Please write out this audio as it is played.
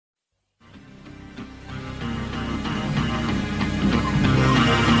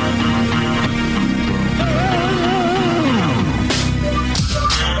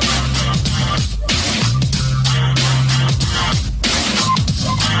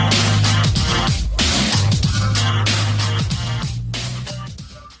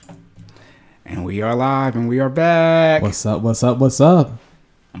We are live and we are back. What's up? What's up? What's up?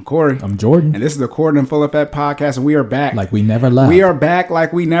 I'm Corey. I'm Jordan. And this is the Corey and Full Effect podcast, and we are back. Like we never left. We are back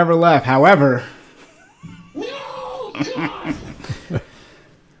like we never left. However... No, God!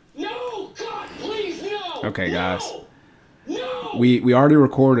 No, God, please, no! Okay, guys. No! We already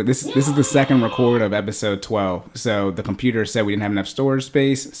recorded. This is the second record of episode 12. So the computer said we didn't have enough storage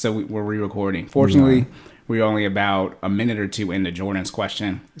space, so we're re-recording. Fortunately, we're only about a minute or two into Jordan's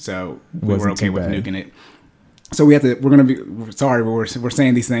question, so we were okay with nuking it. So we're sorry, we're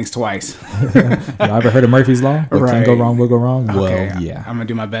saying these things twice. Y'all ever heard of Murphy's Law? What can go wrong will go wrong? Okay, well, yeah. I'm gonna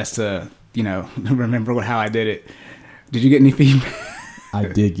do my best to, remember how I did it. Did you get any feedback? I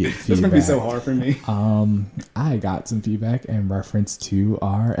did get feedback. It's gonna be so hard for me. I got some feedback in reference to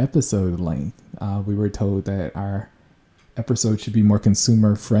our episode length. We were told that our episode should be more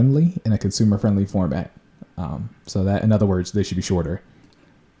consumer friendly in a consumer friendly format. So that, in other words, they should be shorter.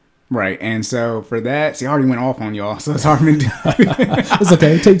 Right, and so for that, I already went off on y'all, so it's hard for me to do. It's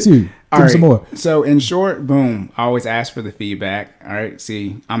okay, take two. Give me some more. So in short, boom, I always ask for the feedback. All right,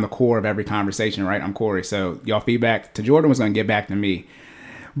 see, I'm the core of every conversation, right? I'm Corey, so y'all feedback to Jordan was going to get back to me.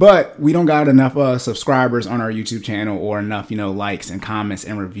 But we don't got enough subscribers on our YouTube channel or enough, likes and comments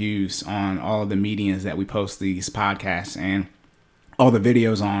and reviews on all of the mediums that we post these podcasts and all the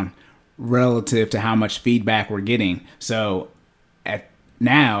videos on relative to how much feedback we're getting. So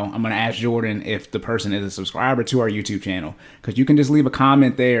now, I'm going to ask Jordan if the person is a subscriber to our YouTube channel, because you can just leave a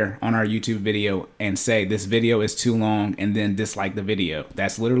comment there on our YouTube video and say this video is too long and then dislike the video.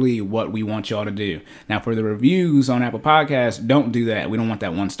 That's literally what we want y'all to do. Now, for the reviews on Apple Podcasts, don't do that. We don't want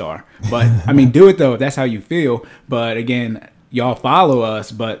that 1 star. But, do it, though, if that's how you feel. But, again, y'all follow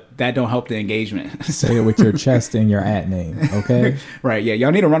us, but that don't help the engagement. Say it with your chest and your @ name, okay? Right, yeah.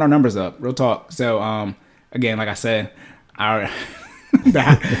 Y'all need to run our numbers up. Real talk. So, again, like I said,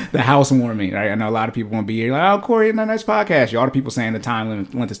 the housewarming, right? I know a lot of people won't be here like, oh, Corey, the next podcast. All the people saying the time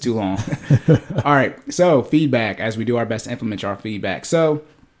length is too long. All right, so feedback, as we do our best to implement our feedback. So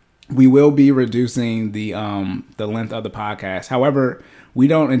we will be reducing the length of the podcast. However, we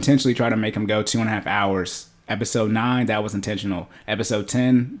don't intentionally try to make them go 2.5 hours. Episode 9, that was intentional. Episode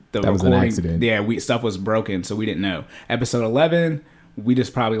 10, that recording, was an accident. Yeah, stuff was broken, so we didn't know. Episode 11, we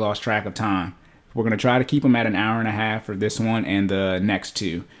just probably lost track of time. We're going to try to keep them at an hour and a half for this one and the next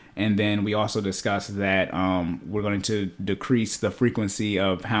 2. And then we also discussed that we're going to decrease the frequency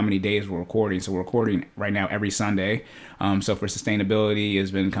of how many days we're recording. So we're recording right now every Sunday. So for sustainability,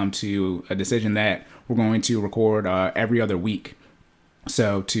 it's been come to a decision that we're going to record every other week.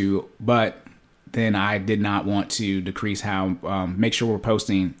 But then I did not want to decrease how, make sure we're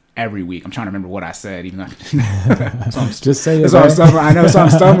posting every week. I'm trying to remember what I said. Even though just say it. I know, so I'm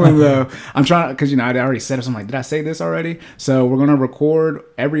stumbling though. I'm trying because I already said it. So I'm like, did I say this already? So we're gonna record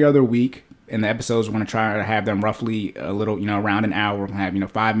every other week. In the episodes, we're gonna try to have them roughly a little, around an hour. We're gonna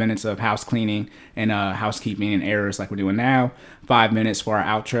have 5 minutes of house cleaning and housekeeping and errors like we're doing now. 5 minutes for our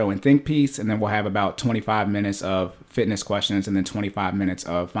outro and think piece, and then we'll have about 25 minutes of fitness questions and then 25 minutes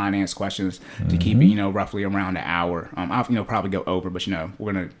of finance questions to keep it, roughly around an hour. I'll probably go over, but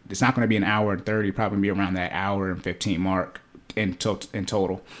it's not gonna be an hour and 30. Probably be around that hour and 15 mark in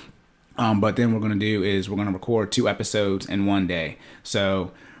total. But then what we're gonna do is we're gonna record 2 episodes in one day.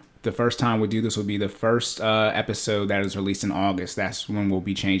 So the first time we do this will be the first episode that is released in August. That's when we'll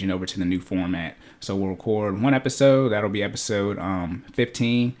be changing over to the new format. So we'll record 1 episode. That'll be episode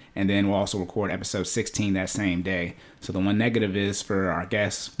 15. And then we'll also record episode 16 that same day. So the one negative is for our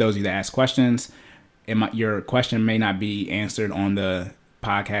guests, those of you that ask questions, your question may not be answered on the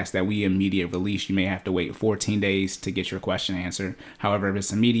podcast that we immediate release. You may have to wait 14 days to get your question answered. However, if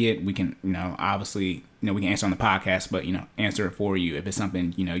it's immediate, we can, obviously, we can answer on the podcast, but, answer it for you. If it's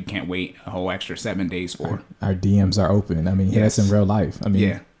something, you can't wait a whole extra 7 days for. Our DMs are open. Yes, in real life. Yeah. You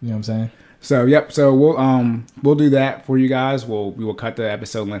know what I'm saying? So, yep. So we'll do that for you guys. We will cut the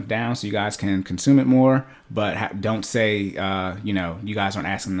episode length down so you guys can consume it more, but don't say, you guys aren't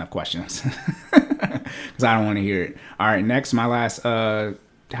asking enough questions. Because I don't want to hear it. All right, next, my last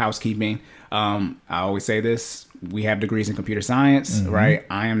housekeeping. I always say this. We have degrees in computer science, right?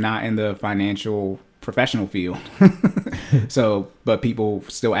 I am not in the financial professional field. But people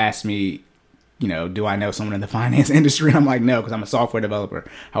still ask me, do I know someone in the finance industry? I'm like, no, because I'm a software developer.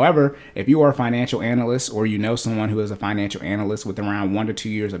 However, if you are a financial analyst or someone who is a financial analyst with around 1 to 2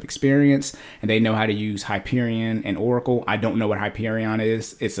 years of experience and they know how to use Hyperion and Oracle, I don't know what Hyperion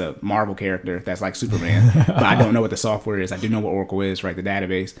is. It's a Marvel character that's like Superman, but I don't know what the software is. I do know what Oracle is, right? The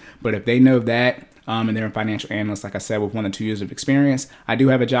database. But if they know that, and they're a financial analyst, like I said, with 1 to 2 years of experience. I do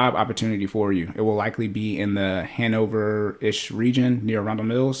have a job opportunity for you. It will likely be in the Hanover-ish region near Arundel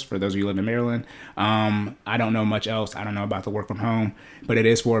Mills, for those of you who live in Maryland. I don't know much else. I don't know about the work from home, but it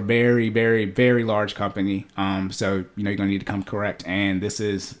is for a very, very, very large company. So, you're going to need to come correct. And this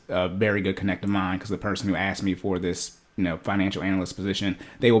is a very good connect of mine, because the person who asked me for this financial analyst position,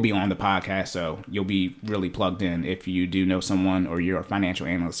 they will be on the podcast, so you'll be really plugged in if you do know someone or you're a financial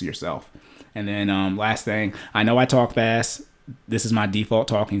analyst yourself. And then last thing, I know I talk fast. This is my default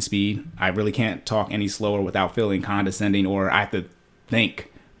talking speed. I really can't talk any slower without feeling condescending, or I have to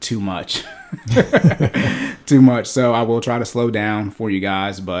think too much. Too much. So I will try to slow down for you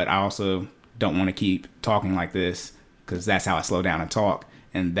guys, but I also don't want to keep talking like this, because that's how I slow down and talk,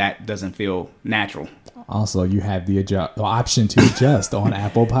 and that doesn't feel natural. Also, you have the option to adjust on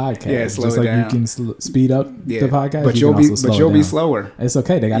Apple Podcasts. Yeah, slow just it like down. You can speed up the podcast, but you'll be slower. It's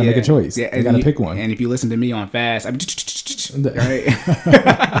okay. They got to make a choice. Yeah, they got to pick one. And if you listen to me on fast, right?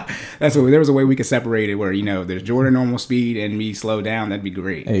 That's what. There was a way we could separate it, where there's Jordan normal speed and me slow down. That'd be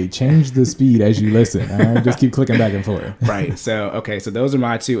great. Hey, change the speed as you listen. All right, just keep clicking back and forth. Right. So so those are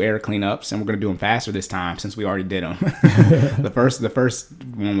my 2 air cleanups, and we're gonna do them faster this time since we already did them. The first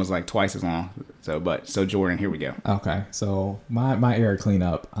one was like twice as long. So Jordan, here we go. Okay, so my air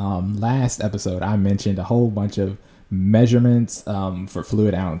cleanup. Last episode I mentioned a whole bunch of measurements for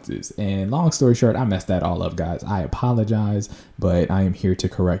fluid ounces, and long story short, I messed that all up, guys. I apologize, but I am here to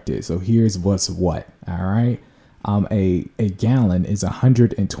correct it. So here's what's what. All right, a gallon is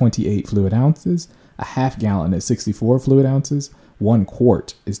 128 fluid ounces. A half gallon is 64 fluid ounces. 1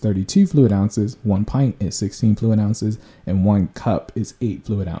 quart is 32 fluid ounces. 1 pint is 16 fluid ounces, and 1 cup is 8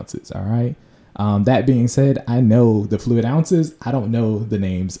 fluid ounces. All right. That being said, I know the fluid ounces. I don't know the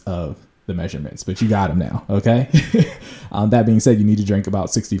names of the measurements, but you got them now. Okay. That being said, you need to drink about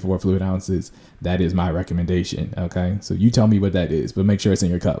 64 fluid ounces. That is my recommendation. Okay. So you tell me what that is, but make sure it's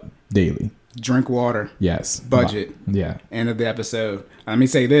in your cup daily. Drink water. Yes. Budget. Yeah. End of the episode. Let me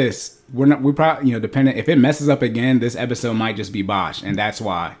say this. We're probably, depending, if it messes up again, this episode might just be botched. And that's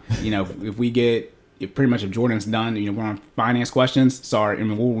why, if pretty much if Jordan's done, we're on finance questions. Sorry, I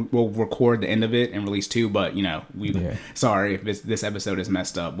mean we'll record the end of it and release 2, but sorry if this episode is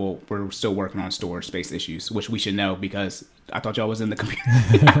messed up. We're still working on storage space issues, which we should know, because I thought y'all was in the computer.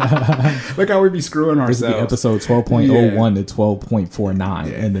 Look how we be screwing ourselves. This will be episode 12.01 to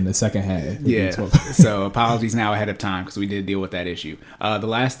 12.49, and then the second half. Yeah. So apologies now ahead of time, because we did deal with that issue. The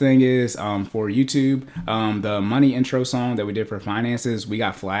last thing is for YouTube, the money intro song that we did for finances, we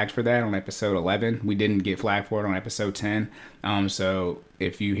got flagged for that on episode 11. We didn't get flagged for it on episode 10. So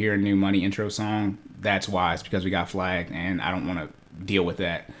if you hear a new money intro song, that's why. It's because we got flagged, and I don't want to deal with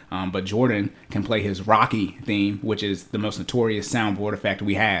that. But Jordan can play his Rocky theme, which is the most notorious soundboard effect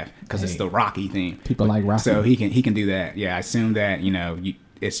we have, because it's the Rocky theme. People like Rocky. So he can do that. Yeah, I assume that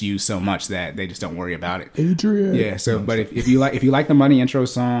it's used so much that they just don't worry about it. Adrian. Yeah. So, but if you like the money intro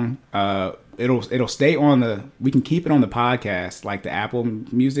song, it'll stay on we can keep it on the podcast, like the Apple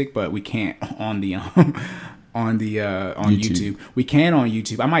Music, but we can't on the on YouTube. We can on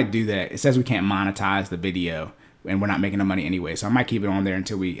YouTube. I might do that. It says we can't monetize the video, and we're not making the money anyway, so I might keep it on there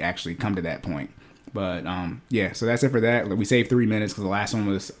until we actually come to that point. But so that's it for that. We saved 3 minutes because the last one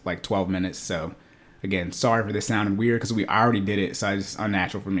was like 12 minutes. So again, sorry for this sounding weird, because we already did it, so it's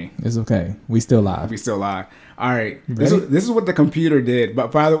unnatural for me. It's okay. We still live. All right. This is what the computer did.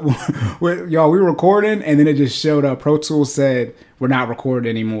 But by the way, y'all, we were recording, and then it just showed up. Pro Tools said we're not recording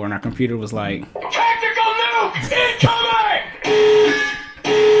anymore, and our computer was like, Tactical nuke incoming!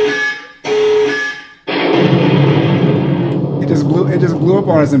 It just blew up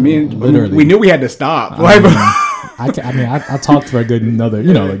on us, and Literally. we knew we had to stop. I talked for a good another,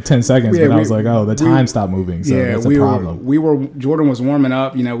 like 10 seconds, but I was like, the time stopped moving, so that's a problem. Jordan was warming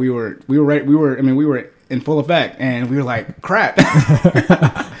up, we were ready, we were in full effect, and we were like, crap.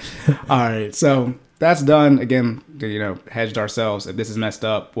 All right, so that's done. Again, hedged ourselves. If this is messed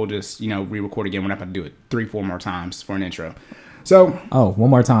up, we'll just, re-record again. We're not going to do it 3-4 more times for an intro. So, one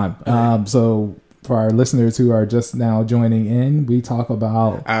more time. So for our listeners who are just now joining in, we talk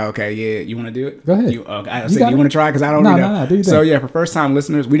about... okay, yeah. You want to do it? Go ahead. You want to try? Because I don't know. No, do you think? So, yeah, for first-time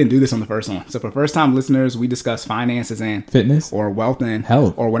listeners, we didn't do this on the first one. So, for first-time listeners, we discuss finances and... fitness. Or wealth and...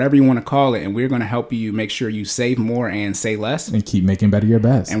 health. Or whatever you want to call it. And we're going to help you make sure you save more and say less. And keep making better your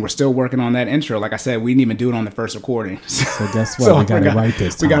best. And we're still working on that intro. Like I said, we didn't even do it on the first recording. So, guess what? We got to write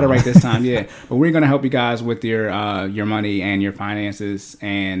this time. We got to write this time, yeah. But we're going to help you guys with your money and your finances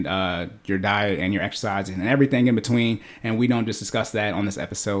and your diet and and your exercises and everything in between. And we don't just discuss that on this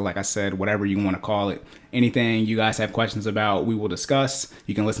episode. Like I said, whatever you want to call it, anything you guys have questions about, we will discuss.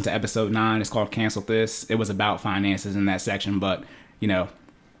 You can listen to episode 9. It's called Cancel This. It was about finances in that section, but you know,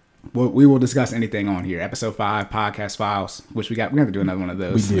 we will discuss anything on here. Episode 5, podcast files, which we have to do another one of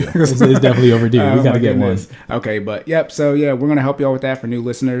those. We do. It's definitely overdue. We got to get one. Okay, but yep. So yeah, we're gonna help you all with that for new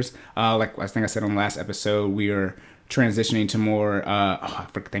listeners. Like I think I said on the last episode, we are transitioning to more.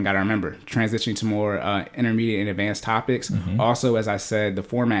 Thank God I remember. Transitioning to more intermediate and advanced topics. Also, as I said, the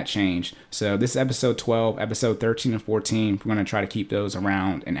format changed. So this is episode 12, episode 13 and 14. We're gonna try to keep those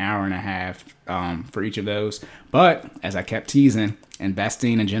around an hour and a half for each of those. But as I kept teasing,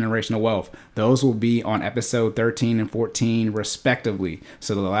 investing and generational wealth, those will be on episode 13 and 14 respectively.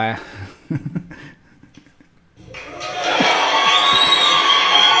 So the last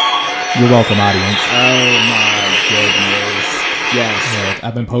You're welcome, audience. Oh my goodness. Yes. Look,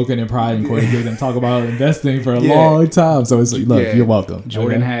 I've been poking and prodding Corey to get them talk about investing for a long time. So it's you're welcome.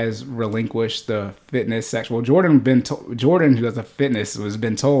 Jordan has relinquished the fitness section. Well, Jordan, who does the fitness, has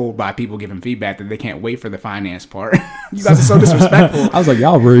been told by people giving feedback that they can't wait for the finance part. You guys are so disrespectful. I was like,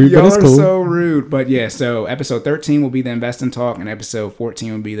 y'all rude, but it's cool. Y'all are so rude. But yeah, so episode 13 will be the investing talk, and episode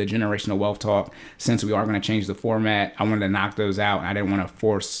 14 will be the generational wealth talk. Since we are going to change the format, I wanted to knock those out. And I didn't want to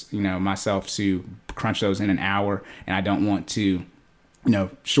force, myself to crunch those in an hour, and I don't want to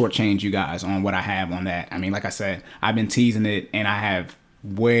shortchange you guys on what I have on that. I mean, like I said, I've been teasing it, and I have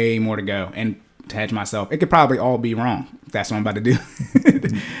way more to go. And to hedge myself, it could probably all be wrong. That's what I'm about to do.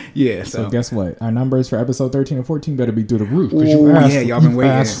 Yeah. So guess what? Our numbers for episode 13 and 14 better be through the roof. Y'all been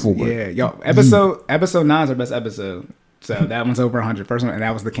waiting. Yeah, y'all. Episode 9 is our best episode. So that one's over 100. First one, and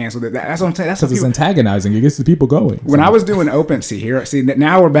that was the cancel. That's what I'm saying. That's because it's antagonizing. It gets the people going. When I was doing open,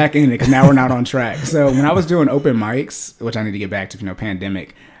 now we're back in it because now we're not on track. So when I was doing open mics, which I need to get back to,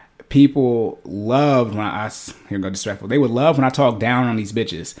 pandemic, people loved disrespectful. They would love when I talked down on these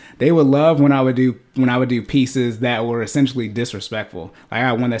bitches. They would love when I would do pieces that were essentially disrespectful. Like I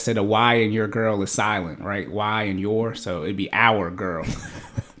had one that said a Y in your girl is silent, right? Y in your, so it'd be our girl.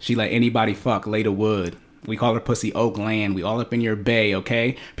 She let anybody fuck, lay the wood. We call her pussy Oak Land. We all up in your bay,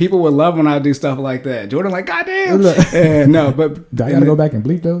 okay? People would love when I do stuff like that. Jordan like, goddamn. No, but do I gotta go back and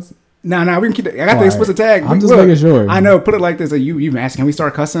bleep those? No, we can keep it. I got the explicit tag. I'm just making sure. I know. Put it like this. You asked, can we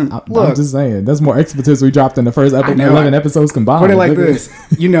start cussing? I'm just saying. That's more expertise we dropped in the first 11 episodes combined. Put it like this.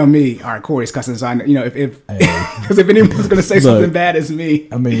 You know me. All right, Corey's cussing. So I know, if anyone's going to say something bad, it's me.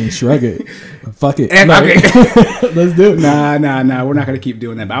 I mean, shrug it. Fuck it. Okay. Let's do it. Nah. We're not going to keep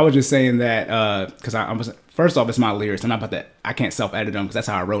doing that. But I was just saying that because I was, first off, it's my lyrics. I'm not about that. I can't self-edit them because that's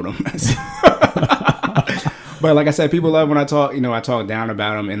how I wrote them. But like I said, people love when I talk, I talk down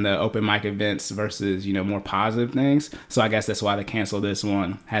about them in the open mic events versus, more positive things. So I guess that's why the Cancel This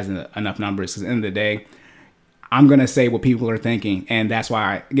one has enough numbers. Because at the end of the day, I'm going to say what people are thinking. And that's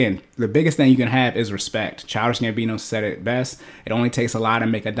why, again, the biggest thing you can have is respect. Childish Gambino said it best. It only takes a lot to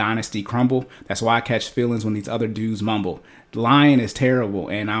make a dynasty crumble. That's why I catch feelings when these other dudes mumble. Lying is terrible,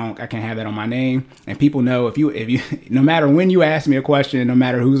 and I can't have that on my name. And people know if you, no matter when you ask me a question, no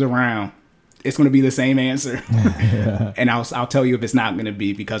matter who's around, it's going to be the same answer. And I'll tell you if it's not going to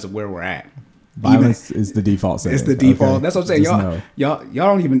be because of where we're at. Violence is the default setting. It's the default. Okay. That's what I'm saying. Y'all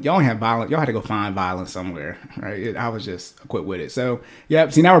don't have violence. Y'all had to go find violence somewhere, right? I was just quit with it. So yeah,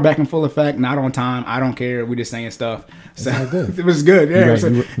 see, now we're back in full effect. Not on time. I don't care. We're just saying stuff. So it was good.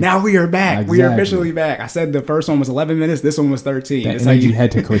 Yeah. Now we are back. Exactly. We are officially back. I said the first one was 11 minutes. This one was 13. That energy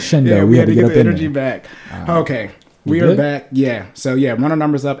had to crescendo. Yeah, we had to get the energy back. Okay. We are back. Yeah. So yeah, run our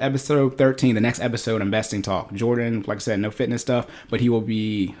numbers up. Episode 13, the next episode, investing talk. Jordan, like I said, no fitness stuff, but he will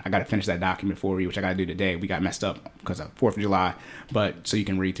be, I got to finish that document for you, which I got to do today. We got messed up because of 4th of July, but so you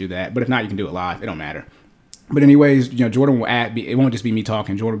can read through that. But if not, you can do it live. It don't matter. But anyways, Jordan will it won't just be me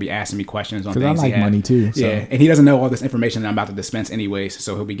talking. Jordan will be asking me questions on things. I like money too. So. Yeah. And he doesn't know all this information that I'm about to dispense anyways.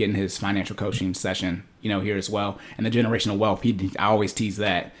 So he'll be getting his financial coaching session, here as well. And the generational wealth, I always tease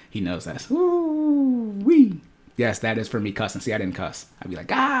that. He knows that. Ooh, wee. Yes, that is for me cussing. See, I didn't cuss. I'd be like,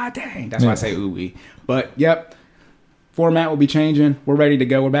 God dang. That's why I say ooh-wee. But, yep, format will be changing. We're ready to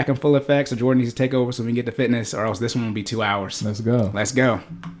go. We're back in full effect. So Jordan needs to take over so we can get to fitness, or else this one will be 2 hours. Let's go.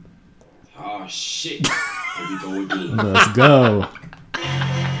 Oh, shit. Here we go again. Let's go.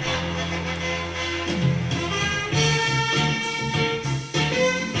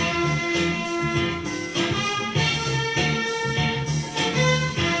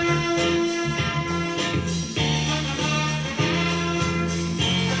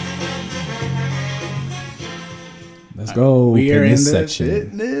 Let's go. We are in the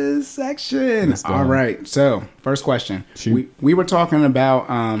fitness section. All right. So, first question. We were talking about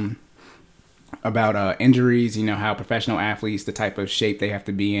about injuries, how professional athletes, the type of shape they have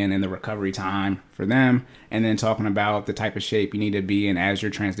to be in and the recovery time for them. And then talking about the type of shape you need to be in as you're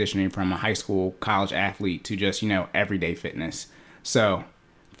transitioning from a high school, college athlete to just, everyday fitness. So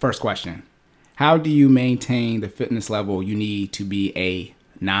first question, how do you maintain the fitness level you need to be a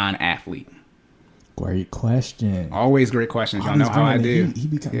non-athlete? Great question. Always great questions. Y'all know how I do. He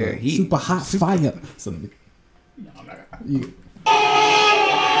become super hot fire. So,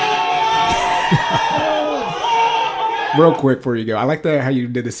 real quick before you go, I like how you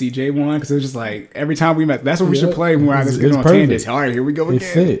did the CJ one because it was just like every time we met, that's what we should play when we're just on tangents. All right, here we go again. It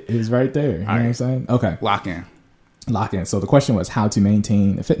fit. It was right there. You know what I'm saying? Okay. Lock in. So the question was how to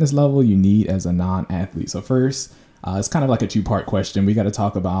maintain the fitness level you need as a non-athlete. So first, it's kind of like a two-part question. We got to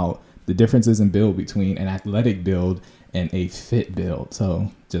talk about the differences in build between an athletic build and a fit build.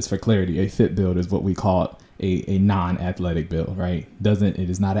 So just for clarity, a fit build is what we call a non-athletic build, right? It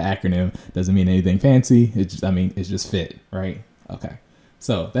is not an acronym, doesn't mean anything fancy. It's just fit, right? Okay.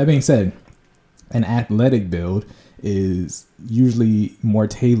 So that being said, an athletic build is usually more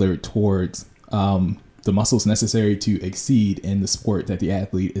tailored towards the muscles necessary to exceed in the sport that the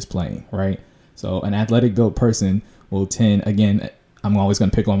athlete is playing, right? So an athletic build person will tend, again, I'm always going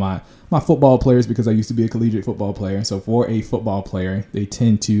to pick on my football players because I used to be a collegiate football player. So for a football player, they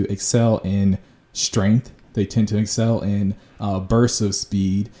tend to excel in strength. They tend to excel in bursts of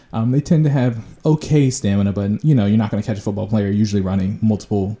speed. They tend to have okay stamina, but you're not going to catch a football player usually running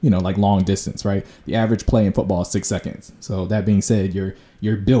multiple, like long distance, right? The average play in football is 6 seconds. So that being said,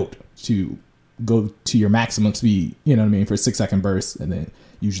 you're built to go to your maximum speed, for 6 second bursts, and then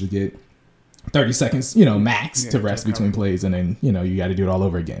usually get 30 seconds, max to rest between plays. And then, you got to do it all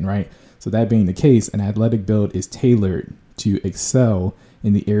over again. Right. So that being the case, an athletic build is tailored to excel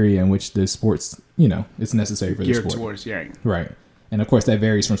in the area in which the sports, it's necessary for the sport. Towards, right. And of course that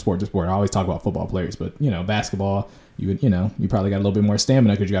varies from sport to sport. I always talk about football players, but basketball, you probably got a little bit more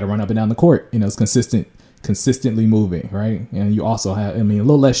stamina because you got to run up and down the court. It's consistently moving, right? And you also have, a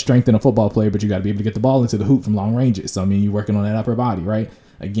little less strength than a football player, but you got to be able to get the ball into the hoop from long ranges. So, you're working on that upper body, right?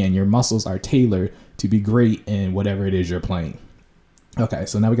 Again, your muscles are tailored to be great in whatever it is you're playing. Okay,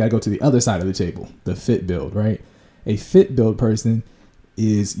 so now we got to go to the other side of the table, the fit build, right? A fit build person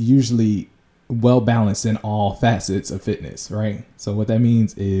is usually well balanced in all facets of fitness, right? So what that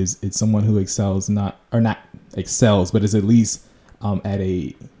means is it's someone who not excels, but is at least at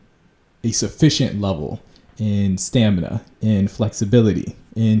a sufficient level in stamina, in flexibility,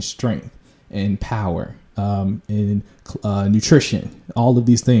 in strength, in power, in nutrition. All of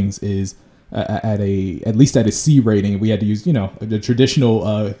these things is at least at a C rating. We had to use the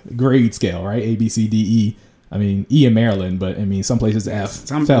traditional grade scale, right? A, B, C, D, E. E in Maryland, but some places F.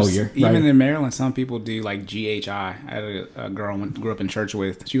 Failure. Even right? in Maryland, some people do like GHI. I had a girl I grew up in church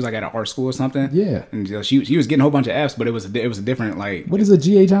with. She was like at an art school or something. Yeah, and she was getting a whole bunch of Fs, but it was a different like. What is a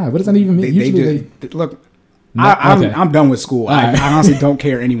GHI? What does that even mean? Look. No, I'm done with school. Right. I honestly don't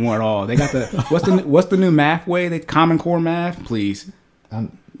care anymore at all. They got what's the new math way? The Common Core math, please.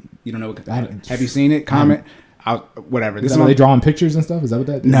 You don't know what? Have you seen it? Whatever. This is they drawing pictures and stuff. Is that what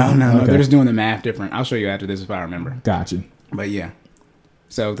that? No. They're just doing the math different. I'll show you after this if I remember. Gotcha. But yeah.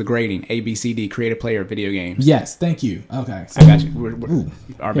 So the grading A, B, C, D, create a player, video games. Yes, thank you. Okay, so I got you.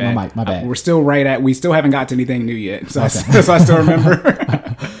 Our bad. My bad. We're still we still haven't got to anything new yet. So I still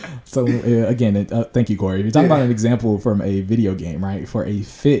remember. So again, thank you, Corey. If you're talking about an example from a video game, right? For a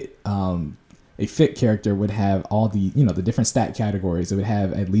fit character would have all the the different stat categories. It would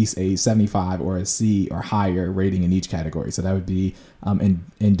have at least a 75 or a C or higher rating in each category. So that would be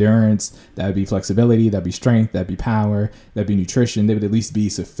endurance, that would be flexibility, that'd be strength, that'd be power, that'd be nutrition. They would at least be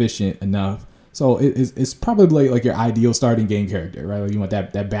sufficient enough. So it's probably like your ideal starting game character, right? Like you want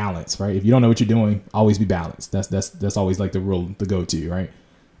that balance, right? If you don't know what you're doing, always be balanced. That's always like the rule, the go-to, right?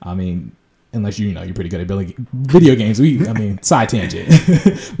 Unless you're pretty good at building video games. Side tangent.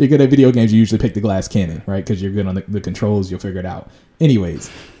 If you're good at video games, you usually pick the glass cannon, right? Because you're good on the controls, you'll figure it out. Anyways,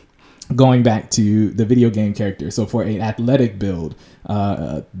 going back to the video game character. So for an athletic build,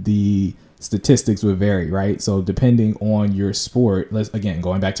 the statistics would vary, right? So depending on your sport,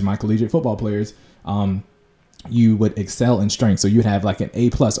 going back to my collegiate football players, you would excel in strength. So you'd have like an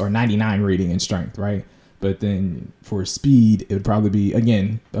A+ or 99 rating in strength, right? But then for speed, it would probably be,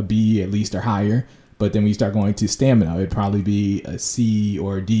 again, a B at least or higher. But then when you start going to stamina, it'd probably be a C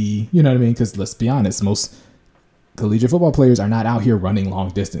or a D, you know what I mean? Because let's be honest, most collegiate football players are not out here running long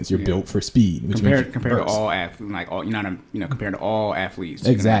distance. You're built for speed, which compared to all athletes, like all compared to all athletes,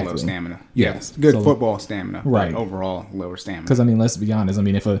 exactly, low stamina. Yes, good football stamina, right? But overall, lower stamina. Because I mean, let's be honest. I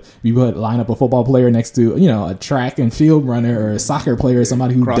mean, if you put line up a football player next to a track and field runner or a soccer player, or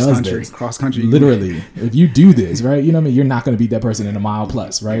somebody who cross country, literally, if you do this, right, you know what I mean, you're not going to beat that person in a mile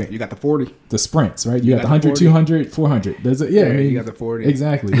plus, right? You got the 40, the sprints, right? You got the 100, 200, 400. There's I mean, you got the 40.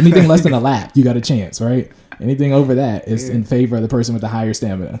 Exactly. Anything less than a lap, you got a chance, right? Anything over that is in favor of the person with the higher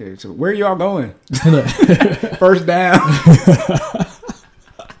stamina. Okay, so where y'all going? First down.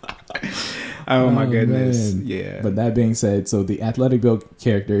 Oh my goodness. Man. Yeah. But that being said, so the athletic build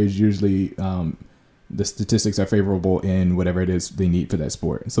character is usually the statistics are favorable in whatever it is they need for that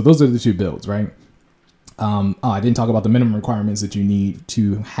sport. So those are the two builds, right? I didn't talk about the minimum requirements that you need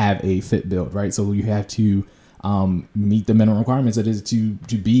to have a fit build, right? So you have to meet the minimum requirements that is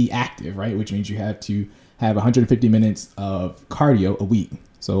to be active, right? Which means you have to have 150 minutes of cardio a week.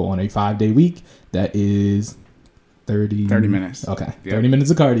 So on a 5-day week, that is 30 minutes. Okay. Yep. 30 minutes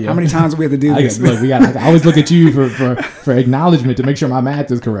of cardio. How many times do we have to do this? Look, I always look at you for acknowledgement to make sure my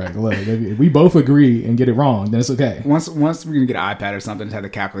math is correct. Look, if we both agree and get it wrong, then it's okay. Once we're gonna get an iPad or something, just have the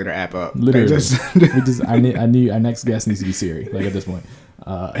calculator app up. Literally. I need our next guest needs to be Siri, like at this point.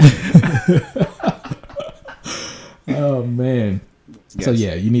 Oh man. Yes. So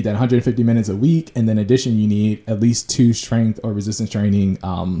yeah, you need that 150 minutes a week, and then in addition, you need at least 2 strength or resistance training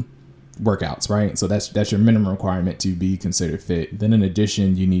workouts, right? So that's your minimum requirement to be considered fit. Then in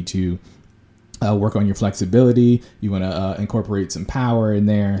addition, you need to work on your flexibility. You want to incorporate some power in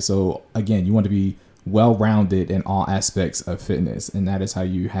there. So again, you want to be well-rounded in all aspects of fitness, and that is how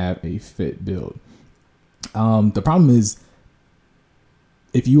you have a fit build. The problem is,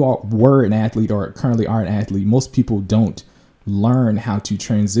 if you were an athlete or currently are an athlete, most people don't learn how to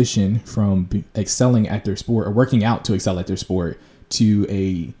transition from excelling at their sport or working out to excel at their sport to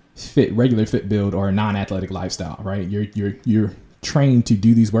a regular fit build or a non-athletic lifestyle, right? You're trained to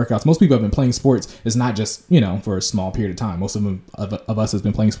do these workouts. Most people have been playing sports. It's not just, for a small period of time. Most of us has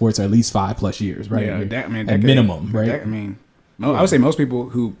been playing sports at least 5+ years, right? Yeah, at minimum, right? I would say most people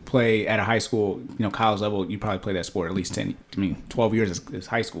who play at a high school, college level, you probably play that sport at least 12 years is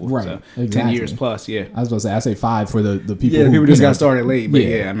high school. Right. So exactly. 10 years plus, yeah. I was going to say, I say 5 for the people who... Yeah, people just got know, started late.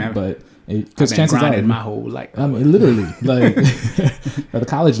 But but because chances are... my whole life. I mean, literally, like, at the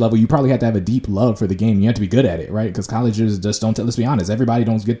college level, you probably have to have a deep love for the game. You have to be good at it, right? Because colleges just don't... Let's be honest. Everybody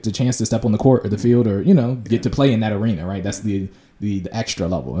don't get the chance to step on the court or the field or, get to play in that arena, right? That's the extra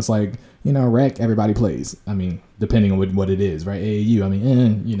level. It's like, rec, everybody plays. I mean, depending on what it is, right? AAU, I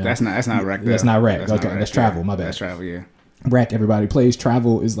mean, That's not rec. That's not rec. Okay, that's travel. My bad. That's travel, yeah. Rec, everybody plays.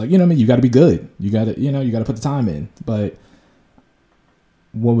 Travel is like, you got to be good. You got to, you got to put the time in. But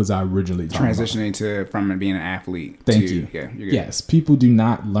what was I originally talking transitioning from being an athlete? Thank you. Yeah, you're good. Yes, people do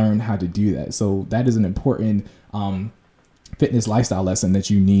not learn how to do that. So that is an important fitness lifestyle lesson that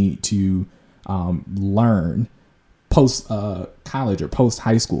you need to learn post college or post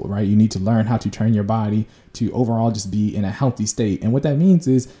high school, right? You need to learn how to train your body to overall just be in a healthy state. And what that means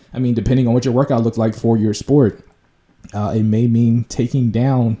is, depending on what your workout looks like for your sport, it may mean taking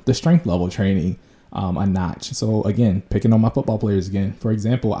down the strength level training a notch. So again, picking on my football players again, for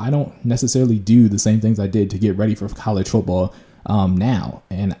example, I don't necessarily do the same things I did to get ready for college football now.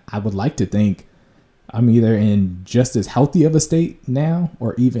 And I would like to think I'm either in just as healthy of a state now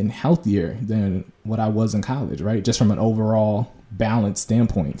or even healthier than what I was in college, right? Just from an overall balance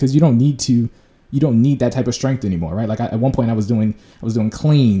standpoint, because you don't need that type of strength anymore, right? Like at one point I was doing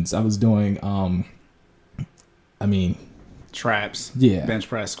cleans. I was doing, traps, yeah, bench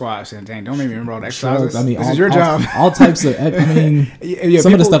press, squats, and dang, don't make me remember all the exercises. This is your job. All types of,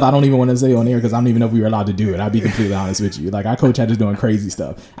 some of the stuff I don't even want to say on air because I don't even know if we were allowed to do it. I'll be completely honest with you. Like our coach had us doing crazy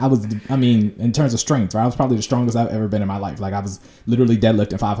stuff. In terms of strength, right? I was probably the strongest I've ever been in my life. Like I was literally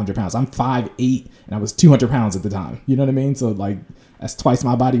deadlifting 500 pounds. I'm 5'8", and I was 200 pounds at the time. You know what I mean? So like, that's twice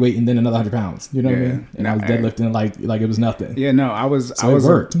my body weight and then another 100 pounds. You know what I mean? And I was deadlifting like it was nothing. Yeah, no, I was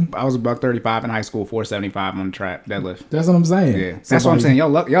worked. I was $135 in high school, 475 on the trap deadlift. That's what I'm saying. Yeah, that's what I'm saying. Y'all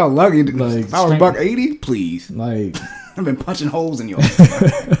lucky. Like, if I was $180, please. Like I've been punching holes in y'all.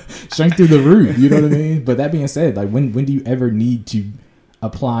 Strength through the roof. You know what I mean? But that being said, like when do you ever need to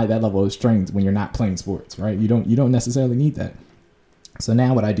apply that level of strength when you're not playing sports, right? You don't necessarily need that. So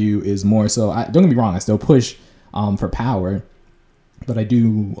now what I do is more so. Don't get me wrong. I still push for power. But I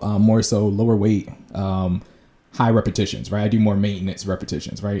do more so lower weight, high repetitions, right? I do more maintenance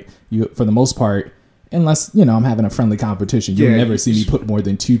repetitions, right? For the most part, Unless, I'm having a friendly competition. You'll Yeah, never see me put more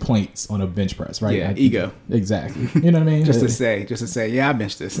than 2 plates on a bench press, right? Yeah, ego. Exactly. You know what I mean? just to say, yeah, I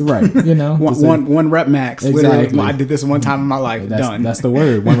benched this. Right. one rep max. Exactly. Literally, I did this one time in my life. Done. That's the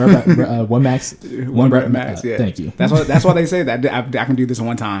word. One rep, one max. One rep max. Yeah. Thank you. That's why they say that I can do this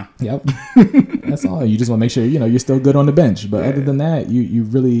one time. Yep. That's all. You just want to make sure you're still good on the bench. But other than that,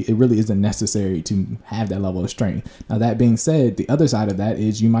 it really isn't necessary to have that level of strength. Now, that being said, the other side of that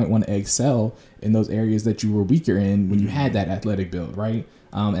is you might want to excel in those areas that you were weaker in when you had that athletic build, right?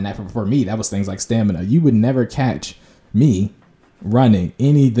 And that for me, that was things like stamina. You would never catch me running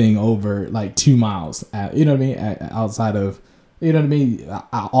anything over like 2 miles. You know what I mean? Outside of, you know what I mean?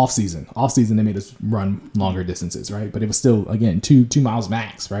 Off season, they made us run longer distances, right? But it was still, again, 2 miles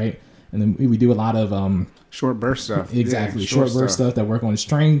max, right? And then we do a lot of short burst stuff. Exactly, short burst stuff that work on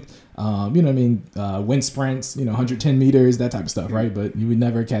strength. You know what I mean? Wind sprints, 110 meters, that type of stuff, right? But you would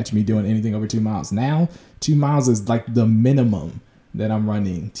never catch me doing anything over 2 miles. Now, 2 miles is like the minimum that I'm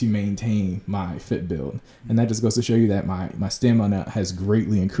running to maintain my fit build. And that just goes to show you that my stamina has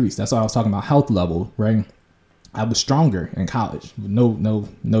greatly increased. That's why I was talking about health level, right? I was stronger in college. No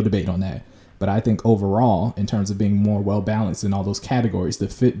debate on that. But I think overall, in terms of being more well-balanced in all those categories, the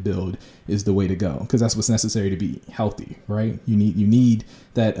fit build is the way to go, because that's what's necessary to be healthy, right? You need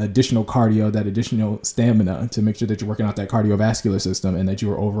that additional cardio, that additional stamina to make sure that you're working out that cardiovascular system and that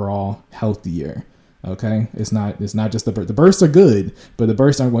you are overall healthier. Okay, it's not just the bursts are good, but the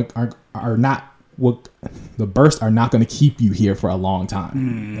bursts are not what the bursts are not going to keep you here for a long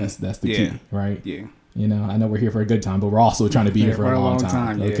time. That's the key, right? Yeah. I know we're here for a good time, but we're also trying to be here for a long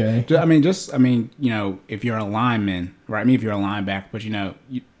time. Okay. Yeah. If you're a lineman, right? If you're a linebacker, but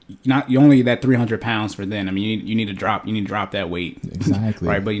you only that 300 pounds for then. You need to drop that weight. Exactly.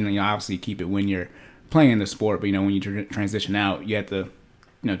 Right. But you obviously keep it when you're playing the sport. But when you transition out, you have to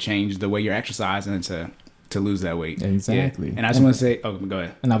change the way you're exercising to lose that weight. Exactly. Yeah. And I just want to say, go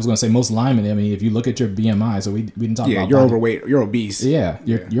ahead. And I was going to say, most linemen, if you look at your BMI, so we didn't talk about you're overweight, you're obese. Yeah,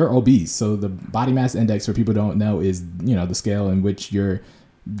 you're obese. So the body mass index, for people who don't know, is the scale in which you're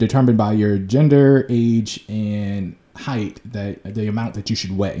determined by your gender, age, and height, that the amount that you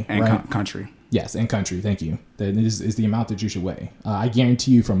should weigh. And right? Country. Yes, and country. Thank you. That is the amount that you should weigh. I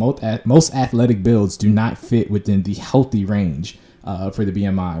guarantee you, for most athletic builds, do not fit within the healthy range for the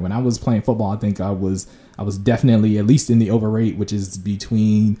BMI. When I was playing football, I think I was definitely at least in the overweight, which is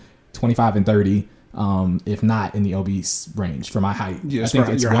between 25 and 30, if not in the obese range for my height. Yeah, I think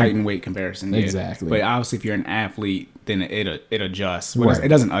it's your height and weight comparison. Exactly. Yeah. But obviously, if you're an athlete, then it adjusts. Well, right. It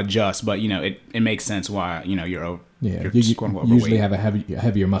doesn't adjust, but it makes sense why you're over. Yeah, you usually have a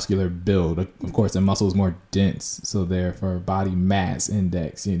heavier muscular build. Of course, the muscle is more dense, so therefore body mass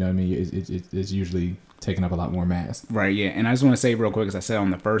index, it's usually taking up a lot more mass. Right, yeah. And I just want to say real quick, as I said on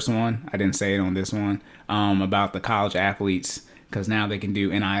the first one, I didn't say it on this one, about the college athletes, because now they can do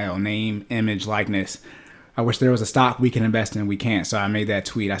NIL, name, image, likeness. I wish there was a stock we can invest in. We can't. So I made that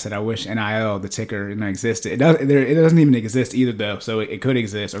tweet. I said, I wish NIL, the ticker, existed. It doesn't even exist either, though. So it could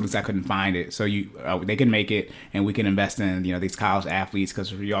exist, or at least I couldn't find it. So they can make it, and we can invest in these college athletes. Because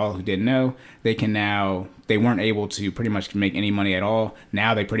for y'all who didn't know, they weren't able to pretty much make any money at all.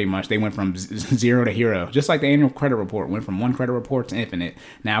 Now they went from zero to hero, just like the annual credit report went from one credit report to infinite.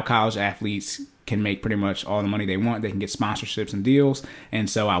 Now college athletes can make pretty much all the money they want. They can get sponsorships and deals. And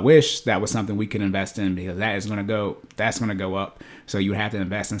so I wish that was something we could invest in, because that's going to go up. So you have to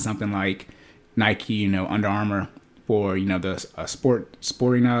invest in something like Nike, Under Armour for, the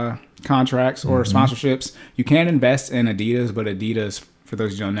sporting contracts or sponsorships. You can invest in Adidas, but Adidas, for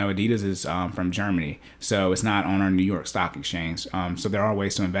those who don't know, Adidas is from Germany. So it's not on our New York Stock Exchange. So there are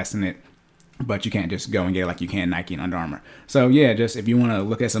ways to invest in it, but you can't just go and get it like you can Nike and Under Armour. So yeah, just if you want to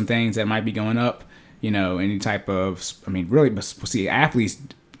look at some things that might be going up, any type of, really, see, athletes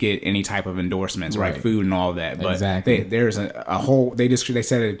get any type of endorsements, right? Food and all of that. But exactly. There's a whole, they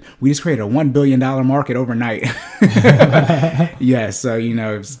said, we just created a $1 billion market overnight. Yeah. So,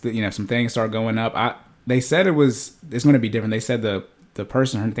 if some things start going up, they said it's going to be different. They said the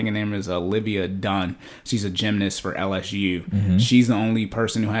person, her thinking name is Olivia Dunn. She's a gymnast for LSU. Mm-hmm. She's the only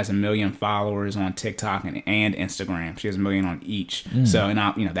person who has 1 million followers on TikTok and Instagram. She has 1 million on each. So, and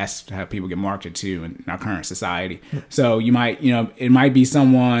that's how people get marketed to in our current society. So you might, it might be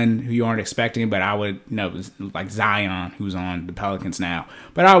someone who you aren't expecting, but I would, like Zion, who's on the Pelicans now.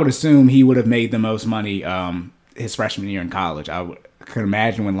 But I would assume he would have made the most money his freshman year in college. I could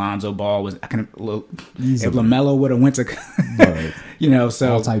imagine when Lonzo Ball was, if LaMelo would have went to,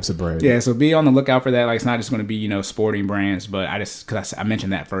 so all types of bread. Yeah, so be on the lookout for that. Like, it's not just going to be, sporting brands, but because I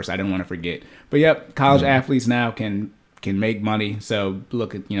mentioned that first, I didn't want to forget. But yep, college athletes now can can make money. So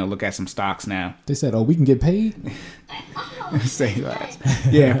look at some stocks now. They said, "Oh, we can get paid." Say that.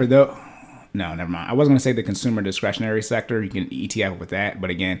 Yeah, for though. No, never mind. I was going to say the consumer discretionary sector. You can ETF with that, but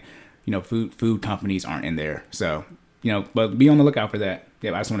again, food companies aren't in there. So but be on the lookout for that.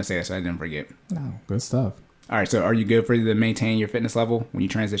 Yeah, I just want to say that so I didn't forget. No, good stuff. All right, so are you good for you to maintain your fitness level when you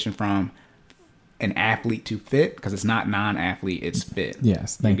transition from an athlete to fit? Because it's not non-athlete, it's fit.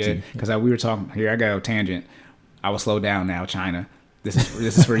 Yes, thank you. Because we were talking here. I got a tangent. I will slow down now, China. This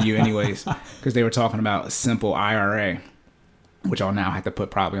is for you, anyways. Because they were talking about simple IRA, which I'll now have to put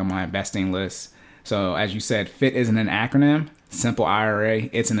probably on my investing list. So as you said, fit isn't an acronym. Simple IRA,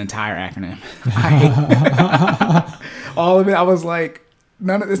 it's an entire acronym. All of it. I was like,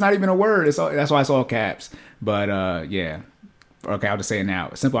 it's not even a word. That's why it's all caps. But yeah. Okay, I'll just say it now.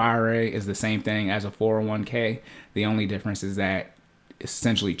 Simple IRA is the same thing as a 401k. The only difference is that it's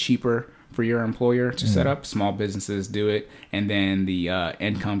essentially cheaper for your employer to set up. Small businesses do it. And then the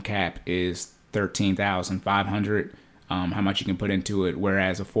income cap is $13,500. How much you can put into it.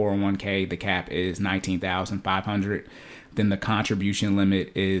 Whereas a 401k, the cap is $19,500. Then the contribution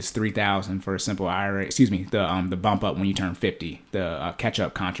limit is $3,000 for a simple IRA. Excuse me, the bump up when you turn 50. The catch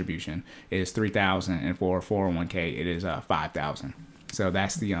up contribution is $3,000, and for a 401k it is $5,000. So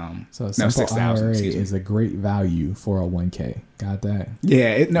that's the So a simple $6,000. IRA is a great value for a 1K. Got that?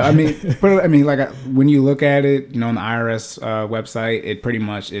 Yeah, when you look at it, on the IRS website, it pretty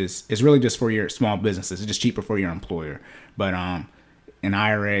much is really just for your small businesses. It's just cheaper for your employer. But an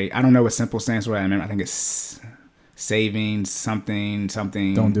IRA, I don't know what simple stands for. I think it's savings something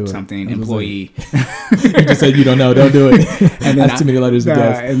Don't do it. something employee. You just said you don't know. Don't do it. And then that's too many letters to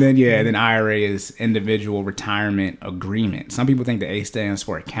guess. And then IRA is individual retirement agreement. Some people think the A stands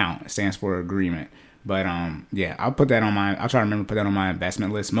for account. It stands for agreement. But I'll put that I'll try to remember to put that on my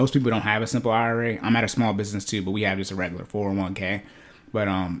investment list. Most people don't have a simple IRA. I'm at a small business too, but we have just a regular 401k. But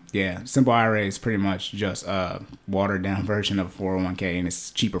simple IRA is pretty much just a watered down version of a 401k, and it's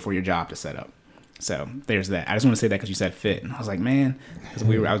cheaper for your job to set up. So there's that. I just want to say that because you said fit, and I was like, man, because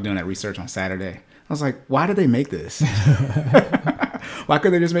I was doing that research on Saturday. I was like, why did they make this? Why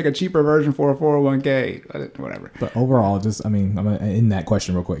couldn't they just make a cheaper version for a 401k? Whatever. But overall, I'm gonna end that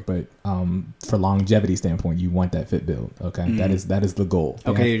question real quick. But for longevity standpoint, you want that fit build. Okay, mm-hmm. that is the goal.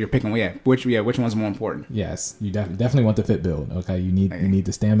 Okay, you're picking which one's more important? Yes, you definitely want the fit build. Okay, you need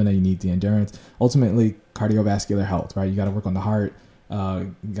the stamina, you need the endurance. Ultimately, cardiovascular health. Right, you got to work on the heart.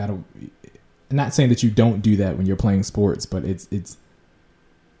 You got to. Not saying that you don't do that when you're playing sports, but it's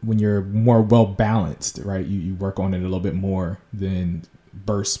when you're more well balanced, right? You work on it a little bit more than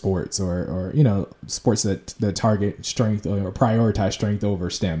burst sports or sports that target strength or prioritize strength over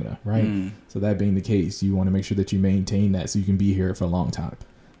stamina, right? So that being the case, you want to make sure that you maintain that so you can be here for a long time.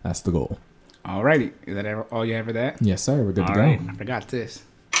 That's the goal. All righty. Is that all you have for that? Yes, sir. We're good to go. Right. I forgot this.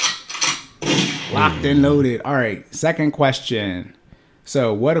 Locked and loaded. All right. Second question.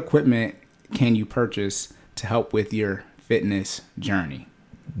 So what equipment can you purchase to help with your fitness journey?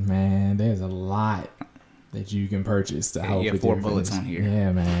 Man, there's a lot that you can purchase to help with 4 your bullets fitness. on here.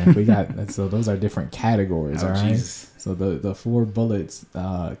 Yeah, man. We got so those are different categories, all right? Jesus. So the 4 bullets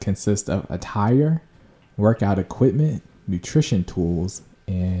consist of attire, workout equipment, nutrition tools,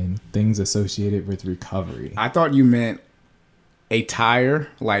 and things associated with recovery. I thought you meant a tire,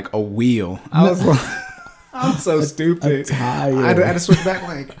 like a wheel. I was like, I'm so stupid. Tire. I had to switch back.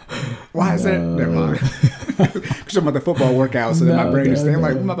 Like, why is that? Never mind. Because I'm about the football workout, so then my brain is saying,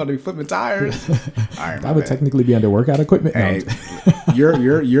 like, I'm about to be flipping tires. All right, that would technically be under workout equipment. Hey, you're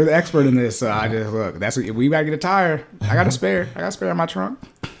the expert in this, so I just look. That's what we gotta get a tire. I got a spare. In my trunk.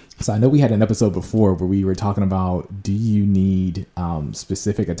 So I know we had an episode before where we were talking about, do you need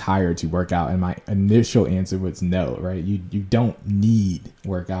specific attire to work out? And my initial answer was no, right? You don't need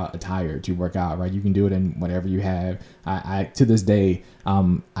workout attire to work out, right? You can do it in whatever you have. I to this day,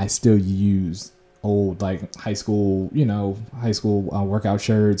 I still use old like high school workout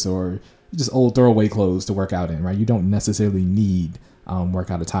shirts or just old throwaway clothes to work out in, right? You don't necessarily need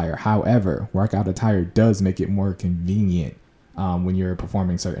workout attire. However, workout attire does make it more convenient when you're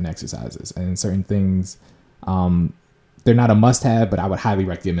performing certain exercises and certain things. They're not a must-have, but I would highly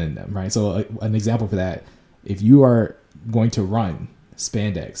recommend them, right? So an example for that, if you are going to run,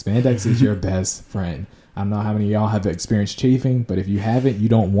 spandex is your best friend. I don't know how many of y'all have experienced chafing, but if you haven't, you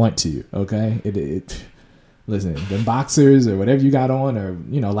don't want to, okay? Listen, the boxers or whatever you got on or,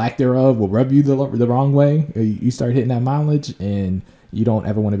 lack thereof will rub you the wrong way. You start hitting that mileage and you don't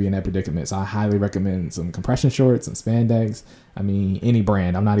ever want to be in that predicament. So I highly recommend some compression shorts and spandex. I mean, any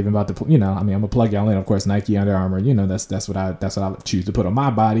brand. I'm not even about to, I'm gonna plug y'all in. Of course, Nike, Under Armour. That's what I choose to put on my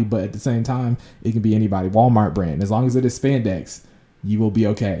body. But at the same time, it can be anybody. Walmart brand, as long as it is spandex, you will be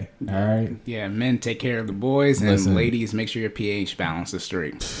okay. All right. Yeah, men take care of the boys, and ladies make sure your pH balance is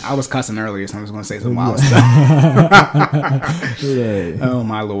straight. I was cussing earlier, so I was going to say some wild stuff. Oh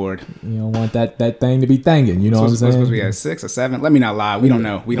my lord! You don't want that thing to be thanging. You know what I'm saying? Supposed to be at 6 or 7. Let me not lie. We don't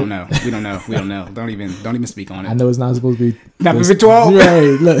know. We don't know. Don't even speak on it. I know it's not supposed to be. Not supposed to be 12.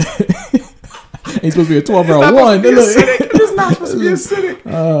 Right. Look. Ain't supposed to be a 12 or a 1. It's not supposed to be acidic.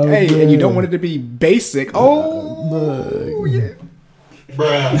 Oh, hey, man. And you don't want it to be basic. Oh, yeah.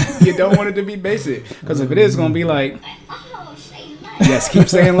 Bruh. You don't want it to be basic, because if it is, it's gonna be like, yes, keep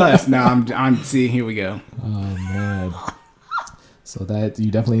saying less. No, I'm seeing. Here we go. Oh man. So that you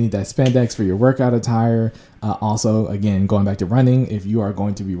definitely need that spandex for your workout attire. Also, again, going back to running, if you are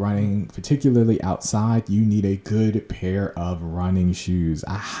going to be running, particularly outside, you need a good pair of running shoes.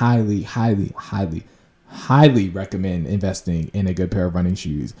 I highly recommend investing in a good pair of running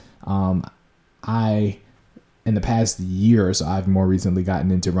shoes. In the past year or so, I've more recently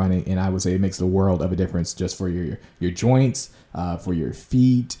gotten into running, and I would say it makes the world of a difference just for your joints, for your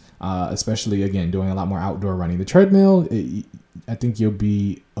feet, especially, again, doing a lot more outdoor running. The treadmill, I think you'll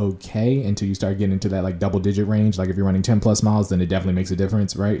be okay until you start getting into that like double-digit range. Like if you're running 10 plus miles, then it definitely makes a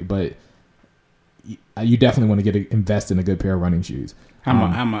difference, right? But you definitely want to invest in a good pair of running shoes. How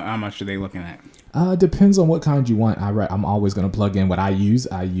much are they looking at? Depends on what kind you want. I'm always going to plug in what I use.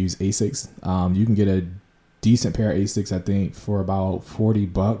 I use Asics. You can get a decent pair of Asics, I think, for about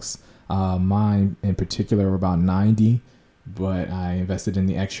 $40. Mine in particular were about $90, but I invested in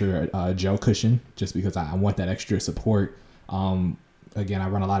the extra gel cushion just because I want that extra support. Again, I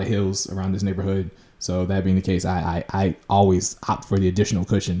run a lot of hills around this neighborhood, so that being the case, I always opt for the additional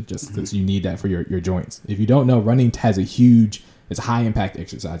cushion just because you need that for your joints. If you don't know, running has it's a high impact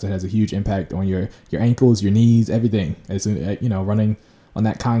exercise. It has a huge impact on your ankles, your knees, everything. It's running on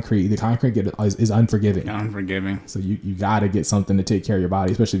that concrete, the concrete is unforgiving. Unforgiving. So you got to get something to take care of your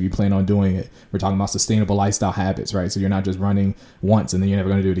body, especially if you plan on doing it. We're talking about sustainable lifestyle habits, right? So you're not just running once and then you're never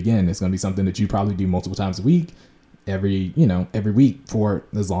going to do it again. It's going to be something that you probably do multiple times a week, every week for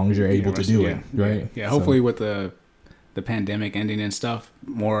as long as you're able to do it, right? Yeah. Hopefully with the pandemic ending and stuff,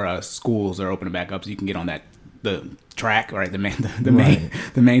 more schools are opening back up so you can get on the track, right?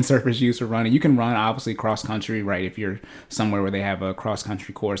 The main surface used for running. You can run obviously cross country, right? If you're somewhere where they have a cross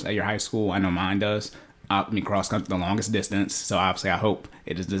country course at your high school, I know mine does. Cross country, the longest distance. So obviously, I hope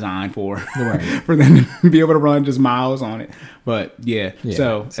it is designed for for them to be able to run just miles on it. But yeah.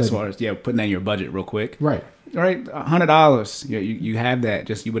 So as far as putting that in your budget real quick, right? $100. You have that.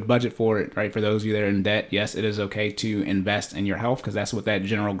 Just you would budget for it, right? For those of you that are in debt, yes, it is okay to invest in your health because that's what that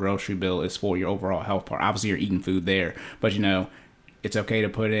general grocery bill is for, your overall health part. Obviously, you're eating food there, but it's okay to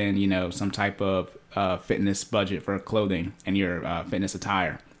put in some type of fitness budget for clothing and your fitness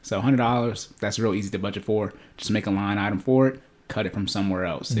attire. So $100, that's real easy to budget for. Just make a line item for it. Cut it from somewhere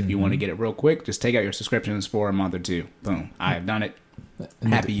else. If you want to get it real quick, just take out your subscriptions for a month or two. Boom. I have done it.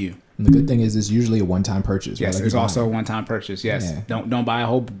 Happy you. And the good thing is, it's usually a one-time purchase. Yes, right? it's also a one-time purchase. Yes, don't buy a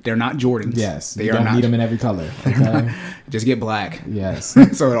whole. They're not Jordans. Yes, they you are don't not. need them in every color. Okay, just get black. Yes,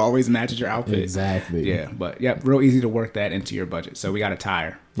 so it always matches your outfit. Exactly. Yeah, but real easy to work that into your budget. So we got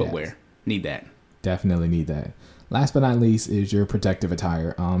attire, footwear. Yes. Need that. Definitely need that. Last but not least is your protective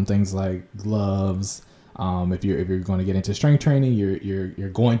attire. Things like gloves. If you're going to get into strength training, you're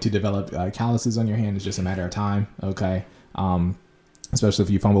going to develop calluses on your hand. It's just a matter of time. Okay. Especially if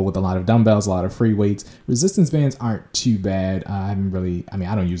you fumble with a lot of dumbbells, a lot of free weights. Resistance bands aren't too bad. I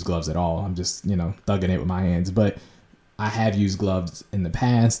don't use gloves at all. I'm just, thugging it with my hands. But I have used gloves in the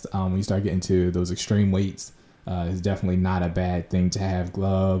past. When you start getting to those extreme weights, it's definitely not a bad thing to have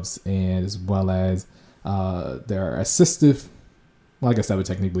gloves. And as well as there are assistive, well, I guess that would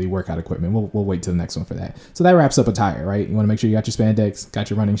technically workout equipment. We'll wait till the next one for that. So that wraps up attire, right? You want to make sure you got your spandex, got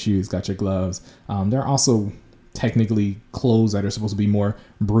your running shoes, got your gloves. There are also technically clothes that are supposed to be more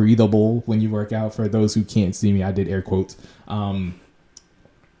breathable when you work out. For those who can't see me, I did air quotes. I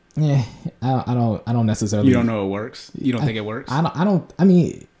don't necessarily. You don't know it works. You don't think it works. I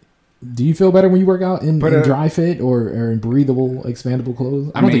mean, do you feel better when you work out in dry fit or in breathable, expandable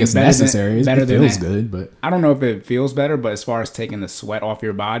clothes? I don't think it's necessary. It feels good, but I don't know if it feels better. But as far as taking the sweat off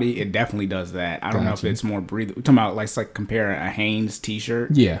your body, it definitely does that. I don't know if it's more breathable. We're talking about like compare a Hanes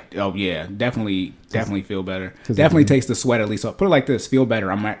t-shirt. Yeah. Oh yeah, definitely feel better. Definitely takes the sweat at least off. Put it like this: feel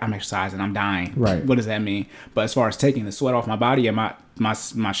better. I'm exercising. I'm dying. Right. What does that mean? But as far as taking the sweat off my body, and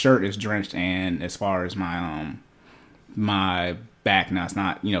my shirt is drenched, and as far as my back. Now it's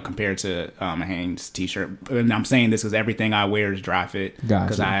not, compared to a Hanes t-shirt. And I'm saying this because everything I wear is dry fit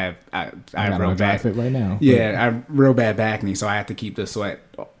because Gotcha. I I have got real on dry bad fit right now. Yeah, I have real bad back knee, so I have to keep the sweat.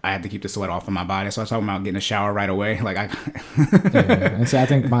 I have to keep the sweat off of my body. So I was talking about getting a shower right away. Like And so I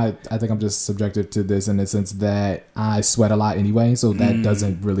think I'm just subjective to this in the sense that I sweat a lot anyway, so that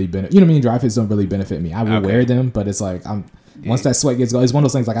doesn't really benefit. You know what I mean? Dry fits don't really benefit me. I will wear them, but it's like once that sweat gets going, it's one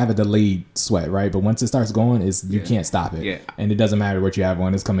of those things like I have a delayed sweat, right? But once it starts going, you can't stop it. Yeah. And it doesn't matter what you have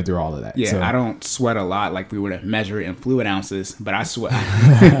on; it's coming through all of that. Yeah, so, I don't sweat a lot like we were to measure it in fluid ounces, but I sweat.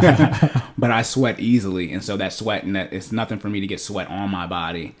 But I sweat easily, and so that sweat, and that it's nothing for me to get sweat on my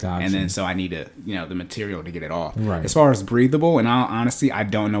body, Gotcha. and then so I need the material to get it off. Right. As far as breathable, and honestly, I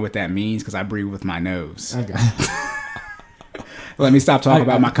don't know what that means because I breathe with my nose. Okay. Let me stop talking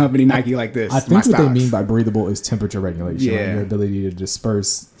about my company Nike like this. I think what they mean by breathable is temperature regulation, Yeah. like your ability to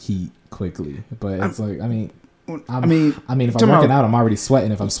disperse heat quickly. But it's like, if I'm talking working about- out, I'm already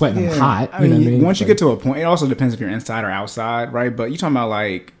sweating. If I'm sweating, I'm hot. I You know mean, what I mean? once you Like, get to a point, it also depends if you're inside or outside, right? But you talking about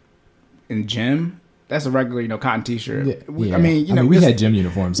like in gym, that's a regular, cotton t-shirt. yeah. I mean, we had gym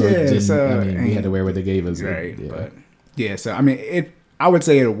uniforms, so, Yeah, so, we had to wear what they gave us. Right, Yeah. but yeah, so I mean, I would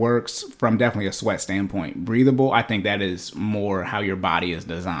say it works from definitely a sweat standpoint. Breathable, I think that is more how your body is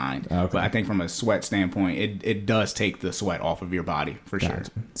designed. Okay. But I think from a sweat standpoint, it does take the sweat off of your body for sure.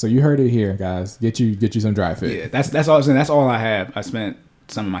 Gotcha. So you heard it here, guys. Get you some dry fit. Yeah, that's all I'm saying. That's all I have. I spent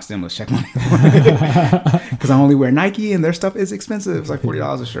some of my stimulus check money because I only wear Nike and their stuff is expensive. It's like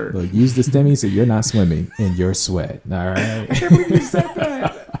 $40 a shirt. Look, use the stimmy so you're not swimming in your sweat. All right. I can't believe you said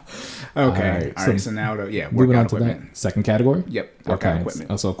that. Okay. All All right. so now Moving workout on to equipment. that second category. Yep. Workout Okay.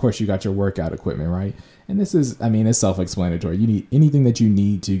 equipment. So of course you got your workout equipment, right? And this is, it's self-explanatory. You need anything that you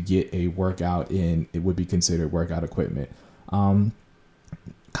need to get a workout in. It would be considered workout equipment.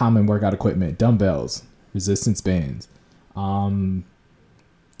 Common workout equipment: dumbbells, resistance bands.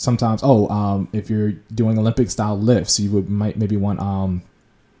 Sometimes, if you're doing Olympic style lifts, you might maybe want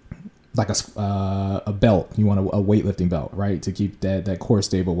like a belt. You want a weightlifting belt, right, to keep that core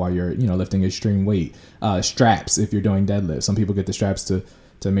stable while you're lifting extreme weight. Straps if you're doing deadlifts. Some people get the straps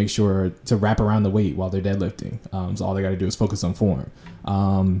to make sure to wrap around the weight while they're deadlifting. So all they got to do is focus on form.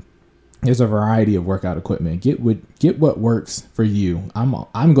 There's a variety of workout equipment. Get what works for you.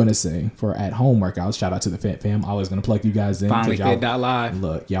 I'm gonna say for at home workouts. Shout out to the Fit Fam. Always gonna plug you guys in. FinallyFit.live.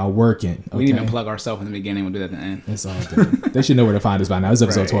 Look, y'all working. Okay? We didn't even plug ourselves in the beginning. We'll do that at the end. It's all good. They should know where to find us by now. It's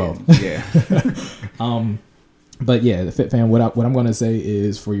episode 12. Yeah. But yeah, the Fit Fam, what I'm going to say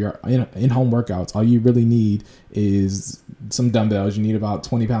is for your in-home workouts, all you really need is some dumbbells. You need about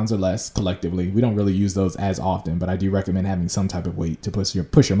 20 pounds or less collectively. We don't really use those as often, but I do recommend having some type of weight to push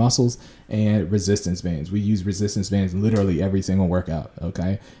your muscles, and resistance bands. We use resistance bands literally every single workout,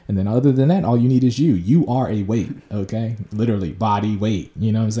 okay? And then other than that, all you need is you. You are a weight, okay? Literally body weight,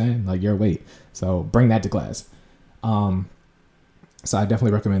 you know what I'm saying? Like your weight. So bring that to class. So I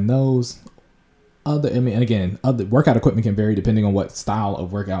definitely recommend those. Other workout equipment can vary depending on what style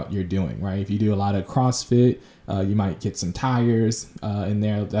of workout you're doing, right? If you do a lot of CrossFit, you might get some tires in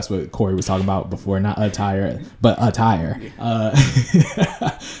there. That's what Corey was talking about before, not a tire, but a tire.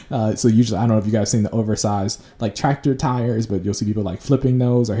 So usually, I don't know if you guys seen the oversized like tractor tires, but you'll see people like flipping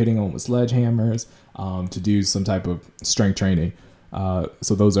those or hitting them with sledgehammers to do some type of strength training.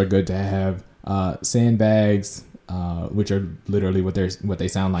 So those are good to have. Sandbags, which are literally what they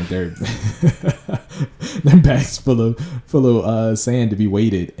sound like. They're bags full of sand to be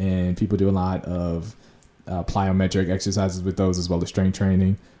weighted, and people do a lot of plyometric exercises with those as well as strength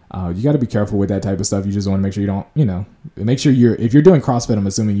training. You got to be careful with that type of stuff. You just want to make sure you don't, make sure if you're doing CrossFit, I'm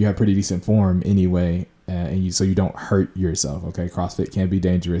assuming you have pretty decent form anyway, so you don't hurt yourself. Okay, CrossFit can be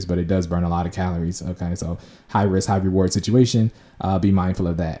dangerous, but it does burn a lot of calories. Okay, so high risk, high reward situation. Be mindful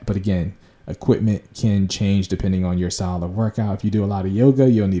of that. But again, equipment can change depending on your style of workout. If you do a lot of yoga,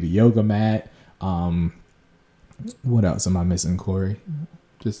 you'll need a yoga mat. What else am I missing, Corey?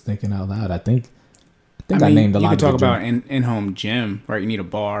 Just thinking out loud. I think I named a lot. You of can talk good about in-home gym, right? You need a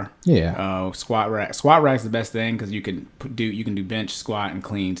bar. Yeah. Squat rack. Squat rack's the best thing because you can do bench, squat, and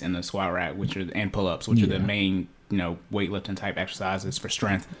cleans in the squat rack, and pull-ups, which are the main weightlifting type exercises for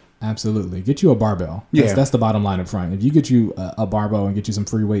strength. Absolutely. Get you a barbell. That's the bottom line up front. If you get you a barbell and get you some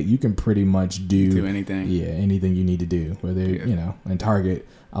free weight, you can pretty much do anything. Yeah, anything you need to do, whether and target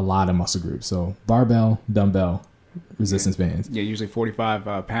a lot of muscle groups. So barbell, dumbbell, resistance bands. Yeah, usually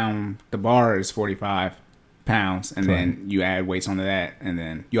 45 pound. The bar is 45 pounds, and then you add weights onto that, and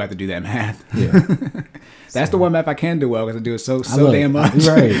then you have to do that math. Yeah. That's the one math I can do well because I do it so damn much.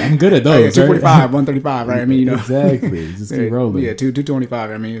 Right, I'm good at those. 245, 135, right? I mean, exactly. Just keep rolling. Yeah,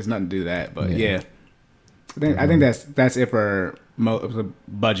 225. I mean, there's nothing to do that, but yeah. I think that's it for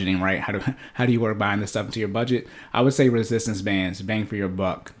budgeting, right? How do you work buying this stuff into your budget? I would say resistance bands, bang for your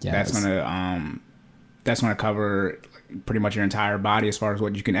buck. Yes. That's gonna cover pretty much your entire body as far as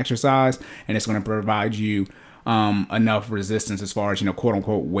what you can exercise, and it's gonna provide you enough resistance as far as, quote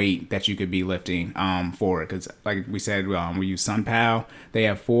unquote weight that you could be lifting for it. Because like we said, we use SunPal. They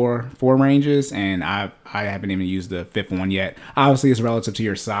have four ranges, and I haven't even used the fifth one yet. Obviously, it's relative to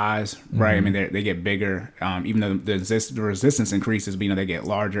your size, right? I mean, they get bigger, even though the resistance increases, but they get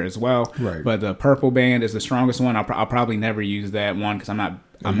larger as well. Right. But the purple band is the strongest one. I'll probably never use that one because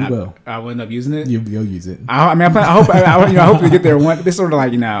I will end up using it. You'll use it. I hope to get there one. This sort of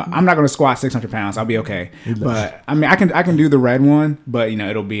like, I'm not going to squat 600 pounds. I'll be okay. But I mean, I can do the red one, but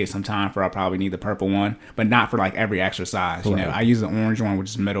it'll be some time for I'll probably need the purple one, but not for like every exercise. Right. I use the orange one, which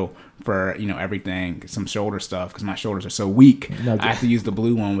is middle for everything, some shoulder stuff because my shoulders are so weak. I have to use the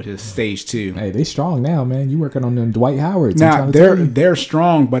blue one, which is stage 2. Hey, they strong now, man. You working on them Dwight Howards? Now they're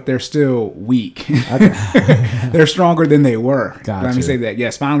strong, but they're still weak. They're stronger than they were. Gotcha. Let me say that.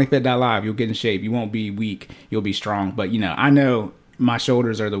 Yes, finallyfit.live. You'll get in shape. You won't be weak. You'll be strong. But I know my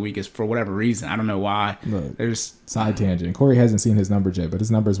shoulders are the weakest for whatever reason. I don't know why. Look, there's side tangent. Corey hasn't seen his numbers yet, but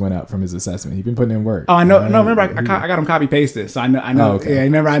his numbers went up from his assessment. He's been putting in work. Oh, I know. No, remember I got him copy pasted, so I know. Oh, okay. Yeah,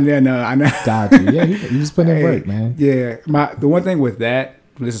 remember I know. Got you. Yeah, he was putting in work, man. Yeah, the one thing with that,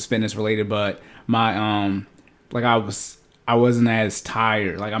 this is fitness related, but my I wasn't as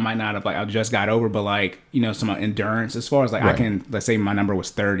tired. Like I might not have I just got over, but some endurance as far as right. I can, let's say my number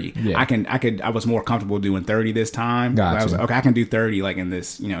was 30. Yeah. I was more comfortable doing 30 this time. Gotcha. I was like, okay, I can do 30 in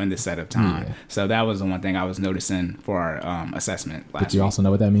this, in this set of time. Yeah. So that was the one thing I was noticing for our assessment last But you week. also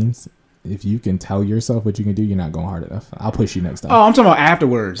know what that means? If you can tell yourself what you can do, you're not going hard enough. I'll push you next time. Oh, I'm talking about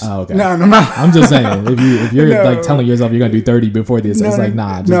afterwards. Oh, okay. No. I'm just saying, if you're No. Telling yourself you're gonna do 30 before this, it's like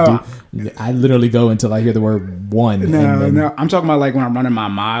nah. Do. I literally go until I hear the word one. No. I'm talking about when I'm running my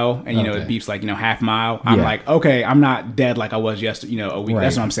mile and Okay. it beeps half mile. I'm Yeah. like, okay, I'm not dead like I was yesterday. A week. Right.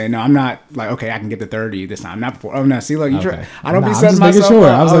 That's what I'm saying. No, I'm not okay, I can get to 30 this time. Not before. Oh no, see, look, you Okay. I don't Nah, be I'm setting just making myself sure.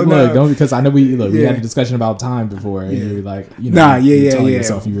 up. I was like, no. look, don't, because I know we Yeah. had a discussion about time before, and you were like, Nah, yeah, telling yeah.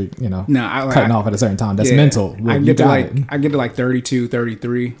 yourself you were, No, I cutting off at a certain time. That's Yeah. mental. Look, I you get to got it. I get to 32,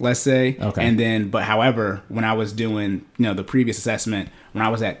 33, let's say. Okay. And then, but however, when I was doing, the previous assessment, when I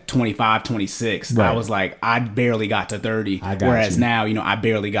was at 25, 26, Right. I was like, I barely got to 30. I got Whereas you. now, I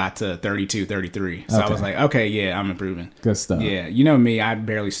barely got to 32, 33. So I Okay. was like, okay, yeah, I'm improving. Good stuff. Yeah, me, I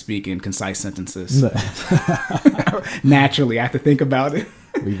barely speak in concise sentences. Naturally, I have to think about it.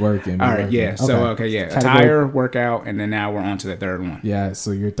 We working. All right, yeah. So, Category- attire, workout, and then now we're on to the third one. Yeah,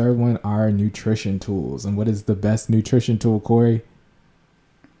 so your third one are nutrition tools. And what is the best nutrition tool, Corey?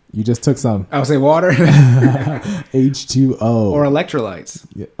 You just took some I would say water H2O. or electrolytes.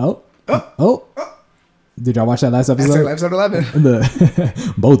 Yeah. Oh. Did y'all watch that last That's episode? episode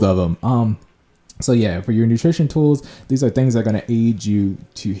 11. Both of them. So yeah, for your nutrition tools, these are things that are going to aid you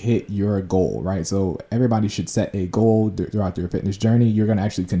to hit your goal, right? So everybody should set a goal throughout their fitness journey. You're going to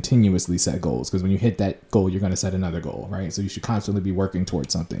actually continuously set goals because when you hit that goal, you're going to set another goal, right? So you should constantly be working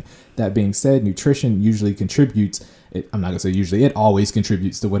towards something. That being said, nutrition usually contributes. I'm not going to say usually, it always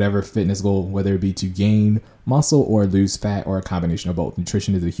contributes to whatever fitness goal, whether it be to gain muscle or lose fat or a combination of both.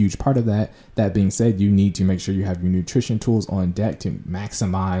 Nutrition is a huge part of that. That being said, you need to make sure you have your nutrition tools on deck to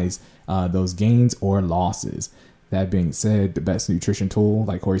maximize those gains or losses. That being said, the best nutrition tool,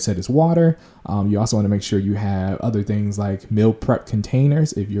 like Corey said, is water. You also want to make sure you have other things like meal prep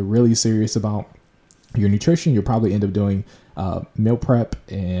containers. If you're really serious about your nutrition, you'll probably end up doing meal prep,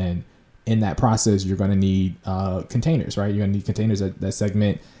 and in that process, you're going to need containers, right? You're going to need containers that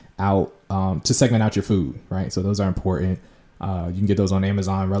segment out to segment out your food, right? So those are important. You can get those on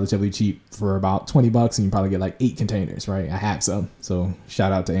Amazon relatively cheap for about $20, and you can probably get 8 containers, right? I have some. So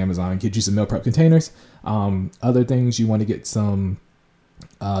shout out to Amazon. Get you some meal prep containers. Other things, you want to get some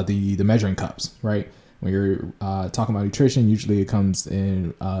the measuring cups, right? When you're talking about nutrition, usually it comes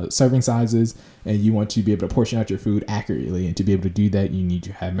in serving sizes, and you want to be able to portion out your food accurately. And to be able to do that, you need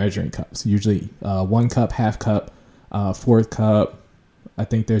to have measuring cups. Usually 1 cup, half cup, 4th cup. I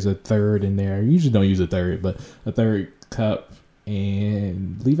think there's a third in there. You usually don't use a third, but a third cup,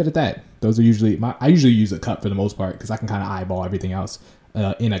 and leave it at that. Those are usually I usually use a cup for the most part because I can kind of eyeball everything else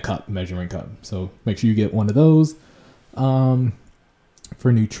in a cup, measuring cup. So make sure you get one of those.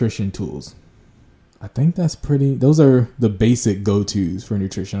 For nutrition tools, I think those are the basic go-tos for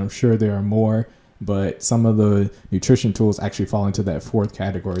nutrition. I'm sure there are more, but some of the nutrition tools actually fall into that 4th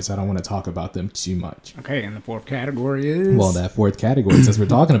category, so I don't want to talk about them too much. Okay, and the 4th category is? Well, that 4th category, since we're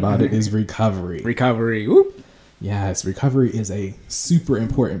talking about it, is recovery. Recovery. Whoop. Yes, recovery is a super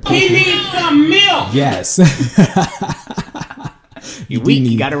important part. He needs some milk. Yes. You're weak.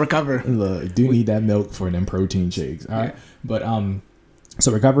 You got to recover. Look, do need that milk for them protein shakes. All right. But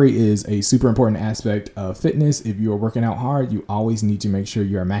so recovery is a super important aspect of fitness. If you are working out hard, you always need to make sure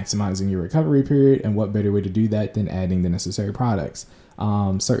you are maximizing your recovery period. And what better way to do that than adding the necessary products?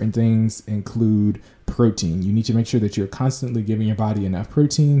 Certain things include protein. You need to make sure that you're constantly giving your body enough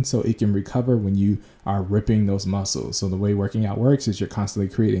protein so it can recover when you are ripping those muscles. So the way working out works is you're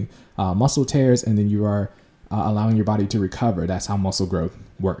constantly creating muscle tears, and then you are allowing your body to recover. That's how muscle growth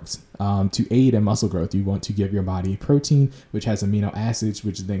works. To aid in muscle growth, you want to give your body protein, which has amino acids,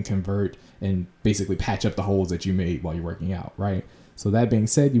 which then convert and basically patch up the holes that you made while you're working out, right? So that being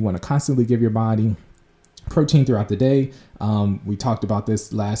said, you want to constantly give your body protein throughout the day. We talked about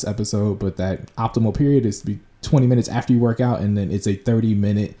this last episode, but that optimal period is to be 20 minutes after you work out, and then it's a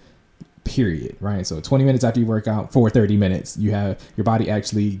 30-minute period, right? So 20 minutes after you work out for 30 minutes, you have your body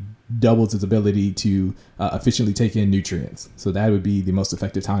actually doubles its ability to efficiently take in nutrients. So that would be the most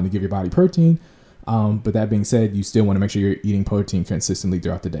effective time to give your body protein. But that being said, you still want to make sure you're eating protein consistently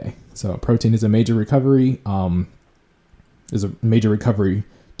throughout the day. So protein is a major recovery. Is a major recovery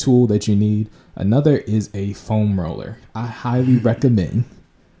tool that you need. Another is a foam roller. I highly recommend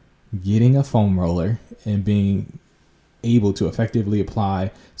getting a foam roller and being able to effectively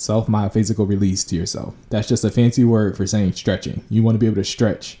apply self-myophysical release to yourself. That's just a fancy word for saying stretching. You want to be able to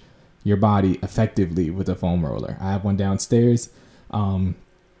stretch your body effectively with a foam roller. I have one downstairs.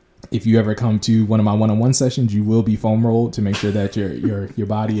 If you ever come to one of my one-on-one sessions, you will be foam rolled to make sure that your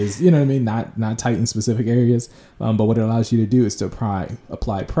body is, you know what I mean, not tight in specific areas. But what it allows you to do is to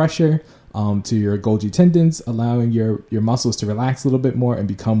apply pressure to your Golgi tendons, allowing your muscles to relax a little bit more and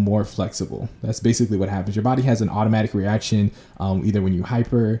become more flexible. That's basically what happens. Your body has an automatic reaction, either when you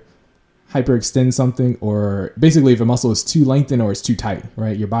hyperextend something, or basically if a muscle is too lengthened or it's too tight,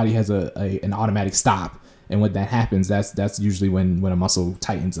 right? Your body has an automatic stop. And when that happens, that's usually when a muscle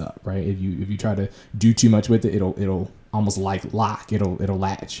tightens up, right? If you try to do too much with it, it'll almost like lock, it'll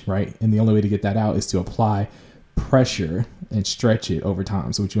latch, right? And the only way to get that out is to apply pressure and stretch it over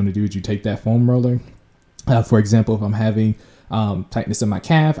time. So what you want to do is you take that foam roller. For example, if I'm having tightness in my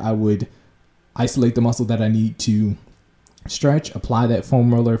calf, I would isolate the muscle that I need to stretch, apply that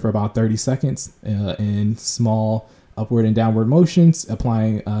foam roller for about 30 seconds in small upward and downward motions,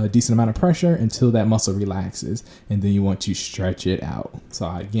 applying a decent amount of pressure until that muscle relaxes, and then you want to stretch it out.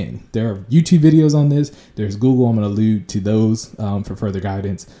 So again, there are YouTube videos on this. There's Google. I'm going to allude to those for further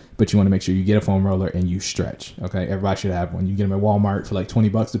guidance, but you want to make sure you get a foam roller and you stretch. Okay, everybody should have one. You get them at Walmart for like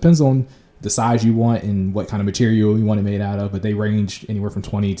 $20. Depends on the size you want and what kind of material you want it made out of, but they range anywhere from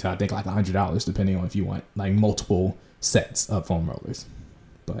 $20 to I think like $100, depending on if you want like multiple sets of foam rollers.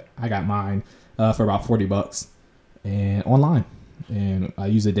 But I got mine for about $40. And online, and I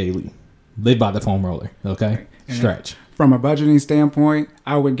use it daily. Live by the foam roller, okay? And stretch. From a budgeting standpoint,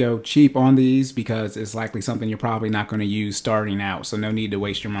 I would go cheap on these because it's likely something you're probably not going to use starting out, so no need to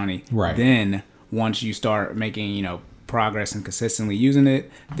waste your money. Right. Then once you start making, progress and consistently using it,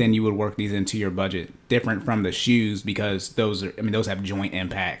 then you would work these into your budget. Different from the shoes because those have joint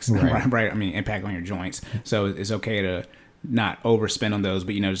impacts, right? Impact on your joints. So it's okay to not overspend on those,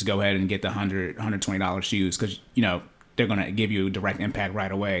 but just go ahead and get the $120 shoes because they're going to give you a direct impact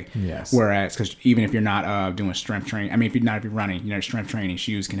right away. Yes. Whereas, because even if you're not doing strength training, if you're running, strength training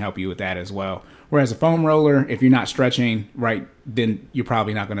shoes can help you with that as well. Whereas a foam roller, if you're not stretching right, then you're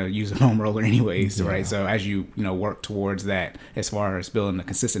probably not going to use a foam roller anyways, right? So as you work towards that, as far as building a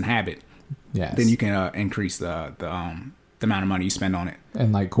consistent habit, then you can increase the amount of money you spend on it.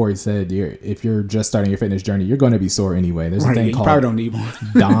 And like Corey said, if you're just starting your fitness journey, you're going to be sore anyway. There's a thing you called probably don't need one.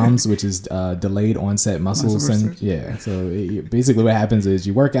 DOMS, which is delayed onset muscle So basically what happens is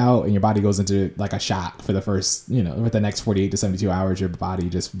you work out and your body goes into like a shock for the first, with the next 48 to 72 hours, your body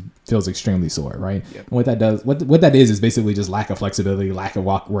just feels extremely sore, right? Yep. And what that does, what that is basically just lack of flexibility, lack of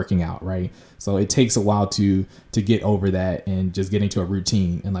working out, right? So it takes a while to get over that and just get into a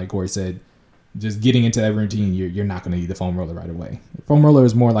routine. And like Corey said, just getting into that routine, you're not going to need the foam roller right away. Foam roller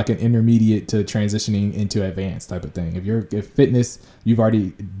is more like an intermediate to transitioning into advanced type of thing. If fitness, you've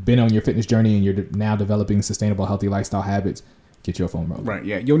already been on your fitness journey and you're now developing sustainable, healthy lifestyle habits, get your foam roller. Right,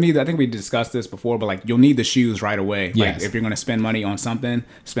 yeah. You'll need, I think we discussed this before, but you'll need the shoes right away. Yes. If you're going to spend money on something,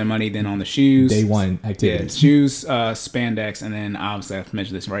 spend money then on the shoes. Day one activities. Yeah, shoes, spandex, and then obviously I have to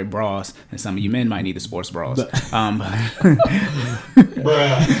mention this, right? Bras. And some of you men might need the sports bras.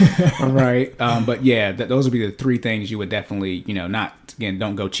 Right. But yeah, those would be the three things you would definitely,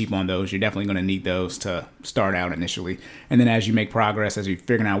 don't go cheap on those. You're definitely going to need those to start out initially. And then as you make progress, as you're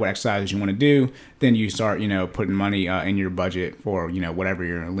figuring out what exercises you want to do, then you start, putting money in your budget it for, whatever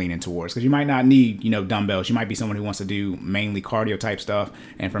you're leaning towards. Because you might not need, dumbbells. You might be someone who wants to do mainly cardio type stuff.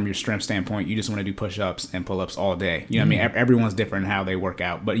 And from your strength standpoint, you just want to do push-ups and pull-ups all day. You know what I mean? Everyone's different in how they work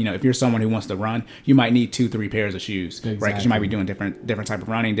out. But, if you're someone who wants to run, you might need 2-3 pairs of shoes, right? Because you might be doing different type of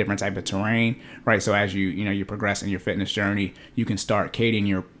running, different type of terrain, right? So as you progress in your fitness journey, you can start catering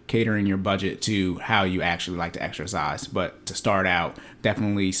your budget to how you actually like to exercise. But to start out,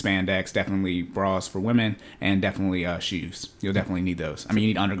 definitely spandex, definitely bras for women, and definitely shoes. You'll definitely need those. I mean, you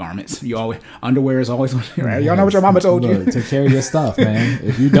need undergarments. Underwear is always, right? Y'all know what your mama told you. Take care of your stuff, man.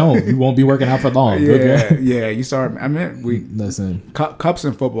 If you don't, you won't be working out for long. Yeah. You start. I mean, listen. Cups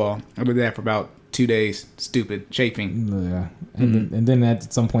in football. I did that for about 2 days. Stupid chafing. Yeah, and then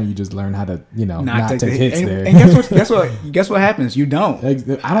at some point you just learn how to not take hits there. And guess what happens? You don't. I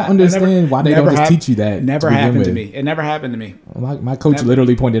don't understand why they don't just teach you that. Never happened to me. It never happened to me. My coach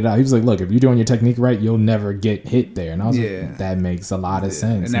literally pointed it out. He was like, "Look, if you're doing your technique right, you'll never get hit there." And I was like, "That makes a lot of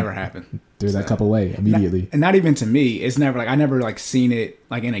sense." It never happened. Threw that cup away immediately. And not even to me. It's never I never seen it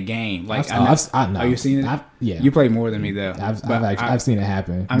in a game. Like I know. You seen it? Yeah. You play more than me though. I've seen it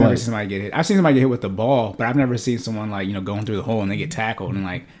happen. I've never seen somebody get hit. I've seen somebody get hit with the ball, but I've never seen someone going through the hole and they get tackled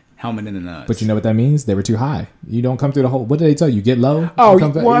and helmet in the nuts. But you know what that means? They were too high. You don't come through the hole. What did they tell you? Get low? Oh,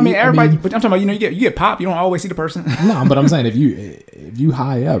 everybody. But I'm talking about you get popped. You don't always see the person. No, but I'm saying if you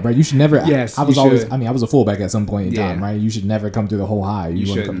high up, right? You should never. Yes, I was a fullback at some point in time, right? You should never come through the hole high. You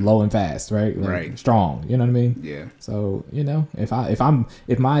want to come low and fast, right? Right. Strong. You know what I mean? Yeah. So if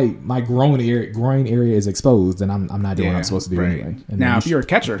my groin area is exposed, then I'm not doing what I'm supposed to do anyway. And now, if you're a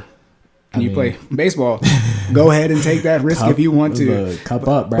catcher, and you play baseball, go ahead and take that risk if you want to. Cup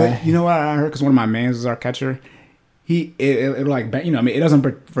up, bro. But you know what I heard? Because one of my mans is our catcher. It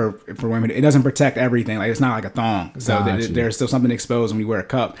doesn't for women. It doesn't protect everything. Like it's not like a thong. So there's still something exposed when you wear a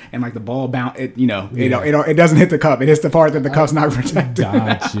cup, and the ball bounce. It doesn't hit the cup. It hits the part that the cup's not protected.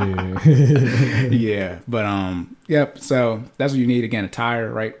 Got you. Yeah, but yep. So that's what you need. Again,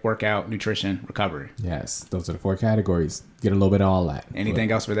 attire, right? Workout, nutrition, recovery. Yes, those are the 4 categories. Get a little bit of all that. Anything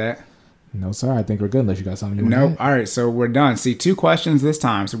else for that? No, sir. I think we're good unless you got something new. Nope. All right. So we're done. See, 2 questions this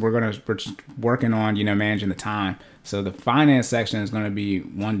time. So we're working on, managing the time. So the finance section is going to be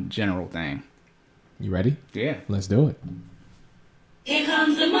one general thing. You ready? Yeah. Let's do it. Here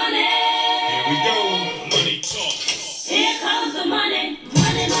comes the money. Here we go. Money talk. Here comes the money.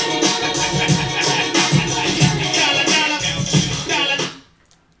 Money, money, money.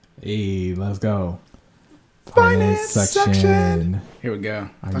 Hey, let's go. Finance section. Here we go.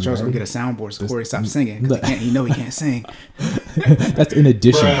 I thought you was going to get a soundboard so Corey stopped singing. He can't sing. That's in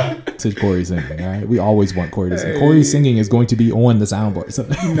addition to Corey singing, all right? We always want Corey to sing. Corey singing is going to be on the soundboard. So.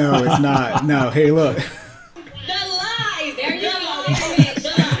 No, it's not. No. Hey, look. The lies. There you go.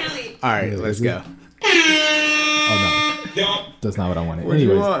 All right, let's go. Oh, no. That's not what I wanted.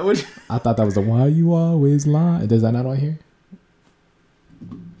 Anyways, I thought that was the why you always lie. Does that not on here?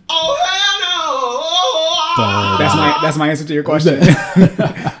 Oh, hell That's my answer to your question.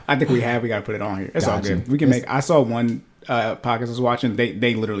 I think we got to put it on here. It's all good. We can make. I saw one podcast I was watching.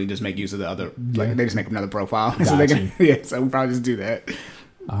 They literally just make use of the other. They just make another profile. So they can. Yeah. So we probably just do that.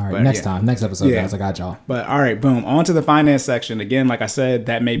 All right. Next episode, guys. I got y'all. But all right, boom. On to the finance section again. Like I said,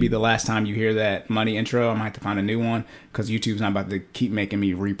 that may be the last time you hear that money intro. I might have to find a new one because YouTube's not about to keep making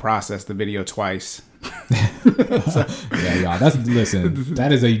me reprocess the video twice. Yeah, y'all. That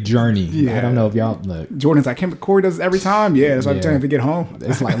is a journey. Yeah. I don't know if y'all look. Jordan's like, Corey does it every time. Yeah, that's why I'm telling him to get home.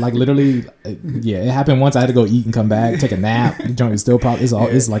 It's like literally, it happened once. I had to go eat and come back, take a nap. The joint is still probably.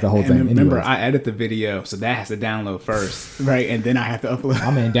 It's like a whole thing. Remember, I edit the video, so that has to download first, right? And then I have to upload. I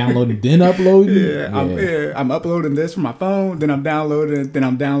mean, downloading, then uploading. I'm uploading this from my phone, then I'm downloading, then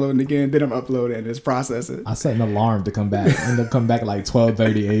I'm downloading again, then I'm uploading, and it's processing. I set an alarm to come back, and then come back at like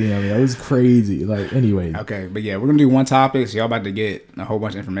 12:30 a.m. It was crazy. Like anyway. Okay, but yeah, we're gonna do one topic. So y'all about to get a whole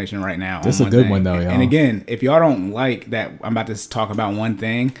bunch of information right now. This is a good one though, y'all. And again, if y'all don't like that, I'm about to talk about one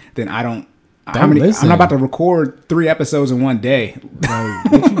thing. Then I don't. Listen. I'm not about to record 3 episodes in one day.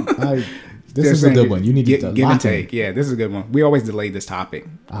 This is a good one. You need to give and take. Yeah, this is a good one. We always delay this topic.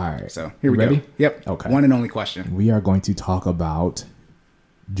 All right. So here we go. Yep. Okay. One and only question. We are going to talk about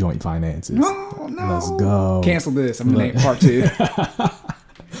joint finances. No. Let's go. Cancel this. I'm gonna name part 2.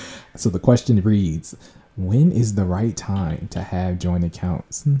 So the question reads, when is the right time to have joint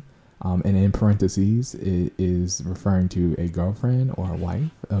accounts? And in parentheses, it is referring to a girlfriend or a wife.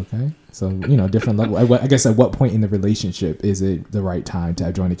 Okay. So, different level. I guess at what point in the relationship is it the right time to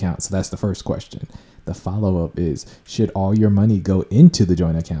have joint accounts? So that's the first question. The follow-up is, should all your money go into the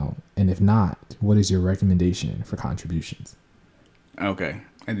joint account? And if not, what is your recommendation for contributions? Okay.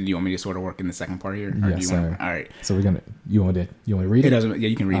 And then you want me to sort of work in the second part here? Or Yes, do you sir. All right. So you want to read It it? doesn't. Yeah,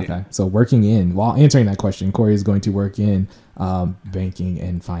 you can read Okay. So working in, while answering that question, Corey is going to work in banking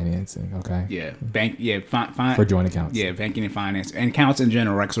and financing. Okay. it. Yeah, bank. Yeah, For joint accounts. Yeah, banking and finance and accounts in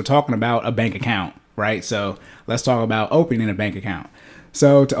general, right? Because we're talking about a bank account, right? So let's talk about opening a bank account.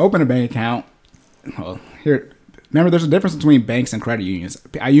 So to open a bank account, well, here, remember, there's a difference between banks and credit unions.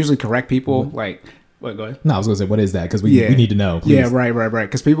 I usually correct people like. What? Go ahead. No, I was going to say, what is that? Because we need to know. Please. Yeah, right.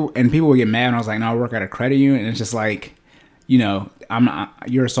 Because people will get mad, and I was like, no, I work at a credit union, and it's just like, you know, I'm not.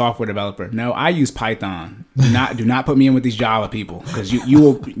 You're a software developer. No, I use Python. Do not put me in with these Java people, because you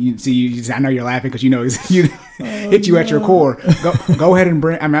will. I know you're laughing because you know hit you at your core. Go ahead and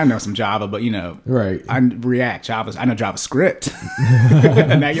bring. I mean, I know some Java, but you know, Right. I React, Java. I know JavaScript.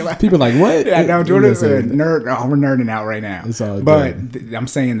 Now you're laughing. People are like, what? Yeah, no, Jordan's a Listen, nerd. Oh, we're nerding out right now. It's all but good. I'm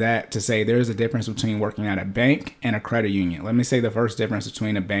saying that to say there's a difference between working at a bank and a credit union. Let me say the first difference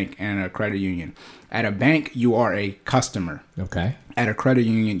between a bank and a credit union. At a bank, you are a customer. Okay. At a credit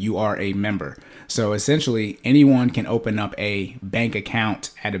union, you are a member. So essentially, anyone can open up a bank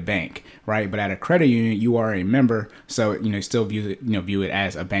account at a bank, right? But at a credit union, you are a member, so still view it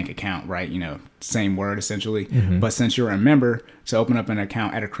as a bank account, right? Same word essentially. But since you're a member, to open up an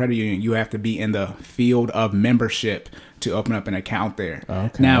account at a credit union, you have to be in the field of membership to open up an account there.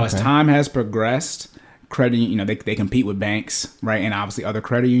 Okay, Now, as okay. time has progressed, credit, they compete with banks, right? And obviously other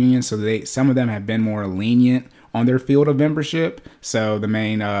credit unions. So some of them have been more lenient on their field of membership. So the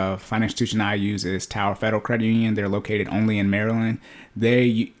main financial institution I use is Tower Federal Credit Union. They're located only in Maryland.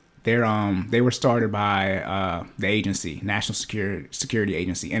 They were started by the agency, National Security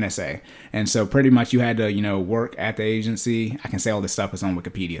Agency, NSA. And so pretty much you had to, work at the agency. I can say all this stuff is on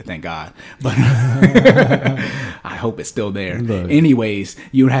Wikipedia, thank God. But I hope it's still there. Look. Anyways,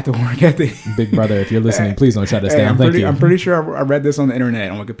 you would have to work at the Big brother, if you're listening, please don't shut us Hey, down. Thank you. I'm pretty sure I read this on the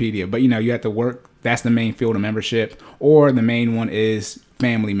internet on Wikipedia, but you have to work. That's the main field of membership, or the main one is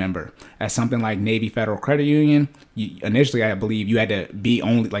family member. At something like Navy Federal Credit Union, initially I believe you had to be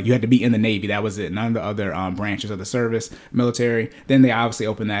in the Navy. That was it. None of the other branches of the service, military. Then they obviously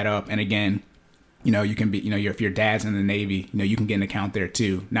opened that up, and again, you can be, if your dad's in the Navy, you can get an account there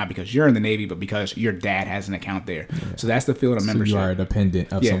too. Not because you're in the Navy, but because your dad has an account there. Yeah. So that's the field of membership. You are a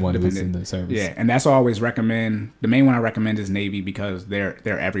dependent of someone who's in the service. Yeah, and that's what I always recommend. The main one I recommend is Navy because they're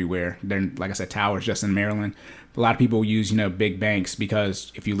everywhere. They're, like I said, Tower's just in Maryland. A lot of people use, big banks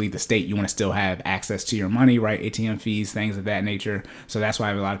because if you leave the state, you want to still have access to your money, right? ATM fees, things of that nature. So that's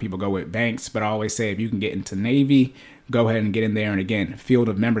why a lot of people go with banks. But I always say if you can get into Navy, go ahead and get in there. And again, field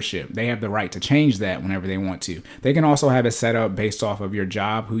of membership. They have the right to change that whenever they want to. They can also have it set up based off of your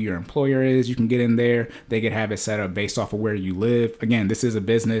job, who your employer is. You can get in there. They could have it set up based off of where you live. Again, this is a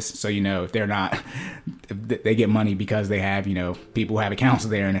business. So, if they're not, if they get money because they have, people who have accounts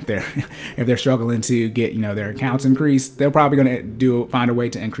there. And if they're struggling to get, their accounts increased, they're probably going to find a way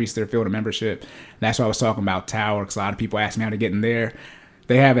to increase their field of membership. That's why I was talking about Tower, because a lot of people ask me how to get in there.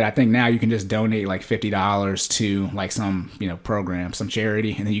 They have it. I think now you can just donate like $50 to like some, program, some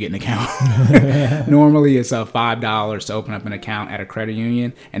charity, and then you get an account. Normally it's $5 to open up an account at a credit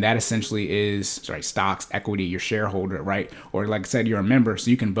union. And that essentially is stocks, equity, your shareholder, right? Or like I said, you're a member, so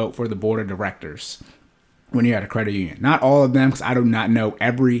you can vote for the board of directors when you're at a credit union. Not all of them, because I do not know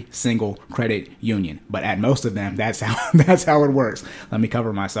every single credit union, but at most of them, that's how it works. Let me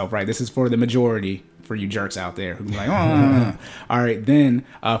cover myself, right? This is for the majority, for you jerks out there who be like, oh. All right, then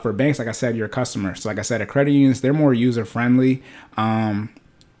for banks, like I said, you're a customer. So like I said, at credit unions, they're more user friendly.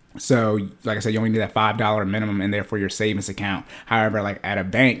 So like I said, you only need that $5 minimum in there for your savings account. However, like at a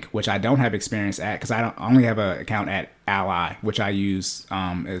bank, which I don't have experience at, because I only have an account at Ally, which I use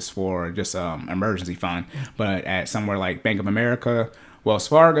is for just emergency fund. But at somewhere like Bank of America, Wells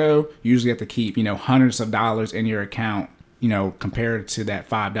Fargo, you usually have to keep hundreds of dollars in your account, compared to that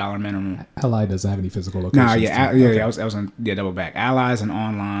 $5 minimum. Ally doesn't have any physical locations. No, I was on double back. Ally is an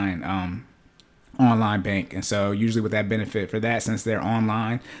online bank, and so usually with that benefit for that, since they're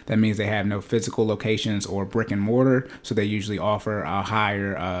online, that means they have no physical locations or brick and mortar, so they usually offer a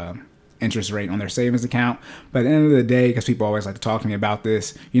higher interest rate on their savings account. But at the end of the day, because people always like to talk to me about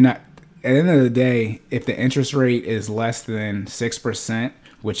this, at the end of the day, if the interest rate is less than 6%,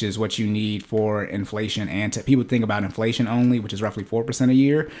 which is what you need for inflation, and people think about inflation only, which is roughly 4% a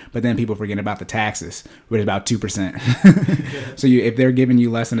year, but then people forget about the taxes, which is about 2%. So if they're giving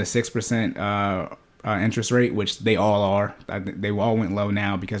you less than a 6% interest rate, which they all are, they all went low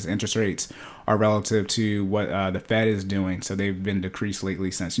now because interest rates are relative to what the Fed is doing. So they've been decreased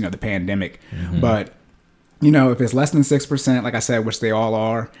lately since the pandemic. Mm-hmm. But if it's less than 6%, like I said, which they all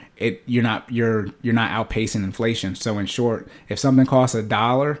are, you're not outpacing inflation. So in short, if something costs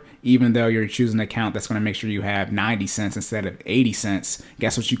 $1, even though you're choosing an account that's going to make sure you have 90 cents instead of 80 cents,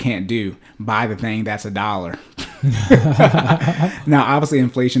 guess what you can't do? Buy the thing that's $1. Now, obviously,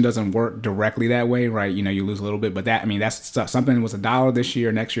 inflation doesn't work directly that way, right? You lose a little bit, but that's something that was $1 this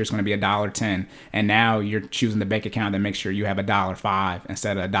year. Next year, it's going to be $1.10, and now you're choosing the bank account that makes sure you have $1.05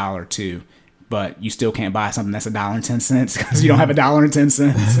 instead of $1.02. But you still can't buy something that's $1.10 because you don't have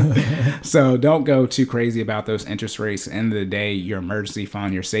 $1.10. So don't go too crazy about those interest rates. At the end of the day, your emergency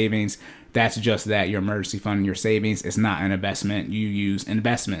fund, your savings, that's just that. Your emergency fund and your savings is not an investment. You use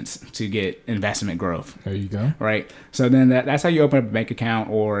investments to get investment growth. There you go. Right. So then that's how you open up a bank account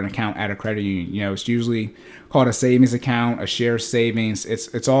or an account at a credit union. It's usually called a savings account, a share savings.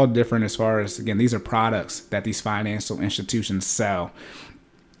 It's all different as far as, again, these are products that these financial institutions sell.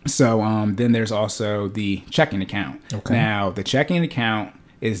 So then there's also the checking account. Okay. Now, the checking account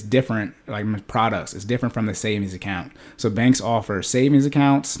is different, like products, is different from the savings account. So banks offer savings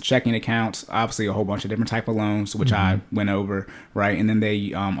accounts, checking accounts, obviously a whole bunch of different type of loans, which I went over, right? And then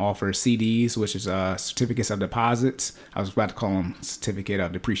they offer CDs, which is certificates of deposits. I was about to call them certificate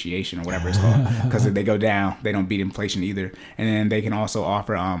of depreciation or whatever it's called, because if they go down, they don't beat inflation either. And then they can also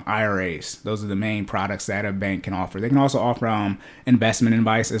offer IRAs. Those are the main products that a bank can offer. They can also offer investment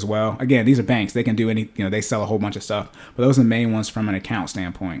advice as well. Again, these are banks. They can do they sell a whole bunch of stuff, but those are the main ones from an account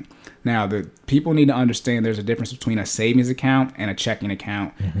standpoint. Now, the people need to understand there's a difference between a savings account and a checking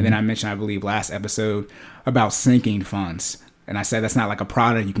account. And then I mentioned, I believe, last episode about sinking funds. And I said that's not like a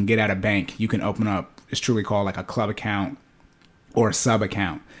product you can get at a bank. You can open up, it's truly called like a club account or a sub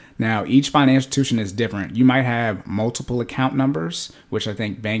account. Now, each financial institution is different. You might have multiple account numbers, which I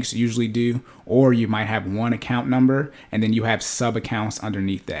think banks usually do, or you might have one account number and then you have sub accounts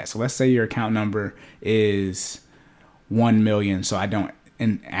underneath that. So let's say your account number is 1 million. So I don't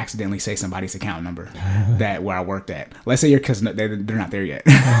accidentally say somebody's account number that where I worked at. Let's say because they're not there yet.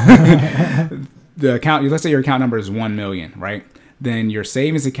 Let's say your account number is 1 million, right? Then your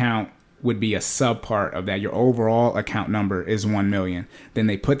savings account would be a sub part of that. Your overall account number is 1 million. Then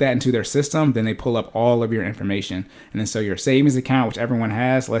they put that into their system. Then they pull up all of your information. And then so your savings account, which everyone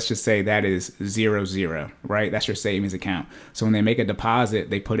has, let's just say that is 00, right? That's your savings account. So when they make a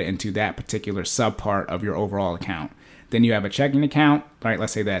deposit, they put it into that particular sub part of your overall account. Then you have a checking account, right?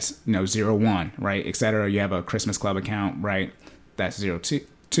 Let's say that's 01, right, et cetera. You have a Christmas Club account, right? That's 02,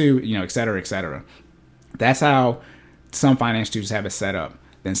 et cetera, et cetera. That's how some financial institutions have it set up.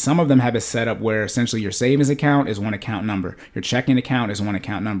 Then some of them have it set up where essentially your savings account is one account number, your checking account is one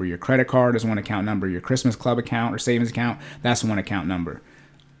account number, your credit card is one account number, your Christmas Club account or savings account, that's one account number.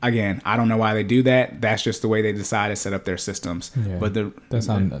 Again, I don't know why they do that. That's just the way they decide to set up their systems. Yeah, but that's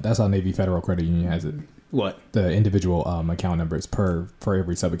how Navy Federal Credit Union has it. What? The individual account numbers for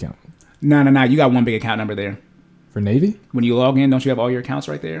every sub account. No. You got one big account number there. For Navy? When you log in, don't you have all your accounts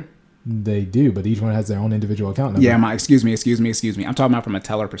right there? They do, but each one has their own individual account number. Yeah, excuse me. I'm talking about from a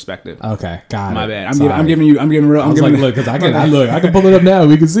teller perspective. Okay, got it. My bad. I'm giving real. Look, because I can pull it up now.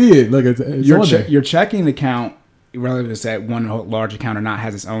 We can see it. Look, it's your checking account, relative to that one large account or not,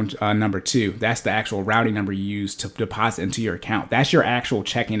 has its own number too. That's the actual routing number you use to deposit into your account. That's your actual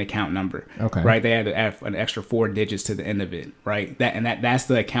checking account number. Okay. Right? They had to add an extra 4 digits to the end of it. Right? That's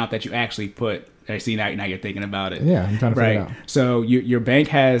the account that you actually put. I see now you're thinking about it. Yeah, I'm trying to figure it out. So your bank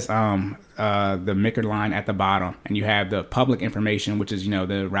has the MICR line at the bottom, and you have the public information, which is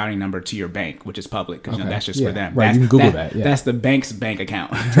the routing number to your bank, which is public because that's just for them. Right, you can Google that. Yeah. That's the bank's bank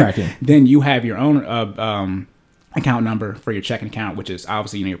account. Tracking. Then you have your own account number for your checking account, which is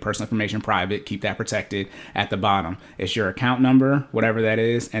obviously your personal information, private, keep that protected. At the bottom, it's your account number, whatever that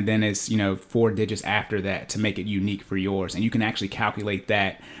is, and then it's 4 digits after that to make it unique for yours, and you can actually calculate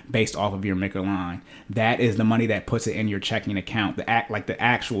that based off of your MICR line. That is the money that puts it in your checking account, the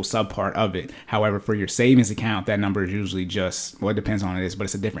actual sub part of it. However, for your savings account, that number is usually just, it depends on it,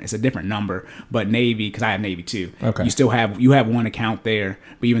 but it's a different number. But Navy, because I have Navy too, okay, you have one account there,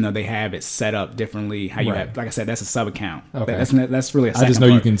 but even though they have it set up differently, how you have, like I said, that's a sub account. Okay. That's really a second I just know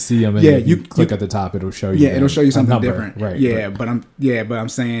part. You can see them, and you click at the top, it'll show you. Yeah, it'll show you something different. Right. Yeah, but I'm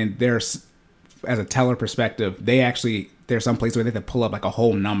saying there's, as a teller perspective, there's some place where they have to pull up like a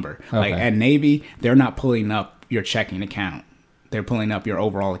whole number. Okay. Like at Navy, they're not pulling up your checking account. They're pulling up your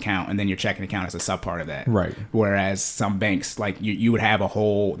overall account, and then your checking account is a sub part of that. Right. Whereas some banks, like you would have a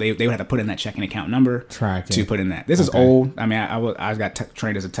whole, they would have to put in that checking account number Tracking. to put in that. This is old. I mean, I got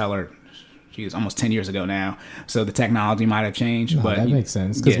trained as a teller geez, almost 10 years ago now. So the technology might have changed. No, but that makes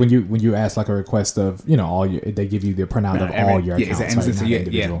sense because when you ask like a request of all your, they give you the printout of all your accounts.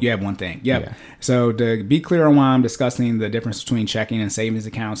 You have one thing. Yep. Yeah. So to be clear on why I'm discussing the difference between checking and savings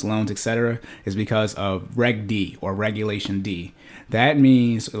accounts, loans, etc., is because of Reg D or Regulation D. That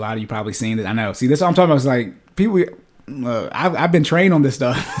means a lot of you probably seen that. I know. See, this is what I'm talking about. It's like people. I've been trained on this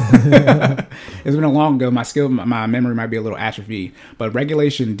stuff. It's been a long ago. My memory might be a little atrophied. But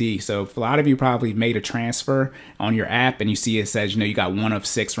Regulation D. So a lot of you probably made a transfer on your app, and you see it says you got 1 of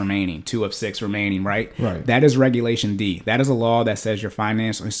 6 remaining, 2 of 6 remaining, right? Right. That is Regulation D. That is a law that says your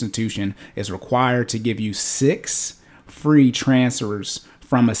financial institution is required to give you 6 free transfers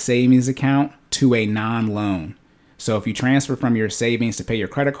from a savings account to a non-loan. So if you transfer from your savings to pay your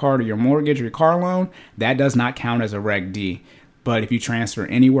credit card or your mortgage or your car loan, that does not count as a Reg D. But if you transfer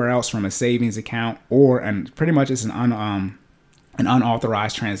anywhere else from a savings account and pretty much it's an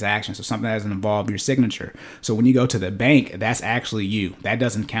unauthorized transaction, so something that doesn't involve your signature. So when you go to the bank, that's actually you. That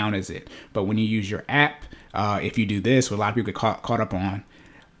doesn't count as it. But when you use your app, if you do this, what a lot of people get caught up on,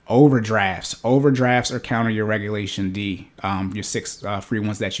 Overdrafts are counter your Regulation D, your 6 free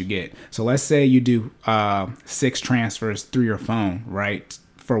ones that you get. So let's say you do 6 transfers through your phone, right?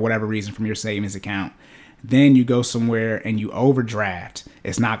 For whatever reason from your savings account. Then you go somewhere and you overdraft.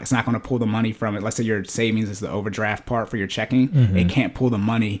 It's not going to pull the money from it. Let's say your savings is the overdraft part for your checking. Mm-hmm. It can't pull the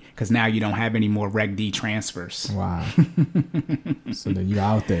money because now you don't have any more Reg D transfers. Wow. So then you're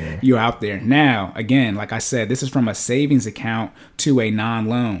out there. You're out there. Now, again, like I said, this is from a savings account to a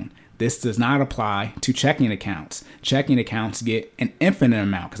non-loan. This does not apply to checking accounts. Checking accounts get an infinite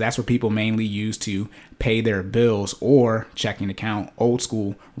amount because that's what people mainly use to pay their bills, or checking account, old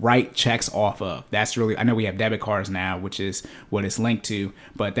school, write checks off of. That's really, I know we have debit cards now, which is what it's linked to,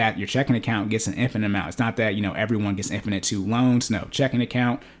 but that your checking account gets an infinite amount. It's not that, everyone gets infinite to loans. No, checking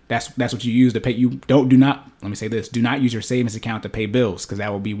account, that's what you use to pay. Do not use your savings account to pay bills because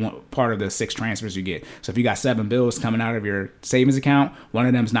that will be one part of the 6 transfers you get. So if you got 7 bills coming out of your savings account, one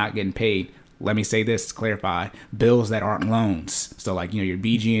of them is not getting paid. Let me say this to clarify: bills that aren't loans. So like your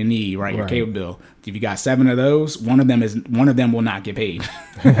BG&E, right? Your cable bill. If you got 7 of those, one of them will not get paid.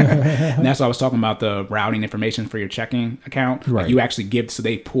 And that's why I was talking about the routing information for your checking account. Right. Like you actually so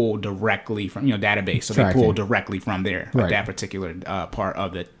they pull directly from database. So they pull directly from there, like that particular part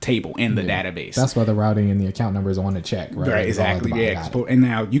of the table in the database. That's why the routing and the account number is on the check, right? Right, exactly. Yeah. And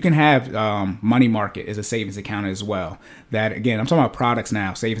now you can have Money Market as a savings account as well. That again, I'm talking about products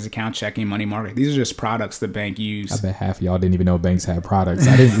now: savings account, checking, Money Market. These are just products the bank use. I bet half of y'all didn't even know banks had products.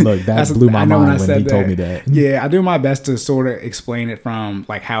 I didn't look. That blew my mind when he told me that. Yeah, I do my best to sort of explain it from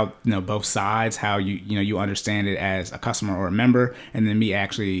like how both sides, how you understand it as a customer or a member, and then me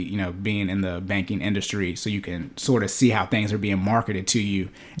actually being in the banking industry, so you can sort of see how things are being marketed to you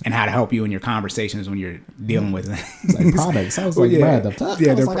and how to help you in your conversations when you're dealing with it's like products. I was like, Brad, the fuck?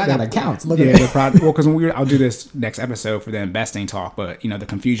 Yeah, I got accounts. Look at the product. Well, because I'll do this next episode for the investing talk, but the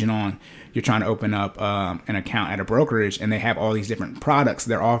confusion on you're trying to open up an account at a brokerage and they have all these different products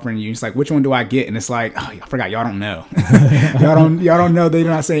they're offering you. It's like, which one do I get? And it's like, oh, I forgot. Y'all don't know. y'all don't know. They're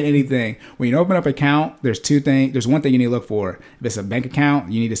not saying anything. When you open up an account, there's 2 things. There's one thing you need to look for. If it's a bank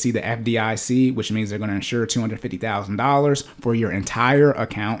account, you need to see the FDIC, which means they're going to insure $250,000 for your entire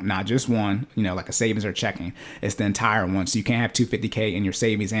account, not just one, like a savings or checking. It's the entire one. So you can't have $250K in your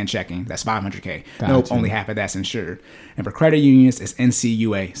savings and checking. That's $500K. Gotcha. Nope, only half of that's insured. And for credit unions, it's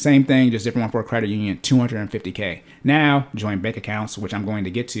NCUA. Same thing, just different one for a credit union, $250K. Now, joint bank accounts, which I'm going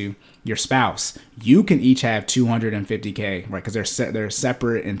to get to, your spouse, you can each have $250K, right? Because they're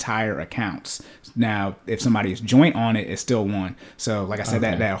separate entire accounts. Now, if somebody is joint on it, it's still one. So, like I said,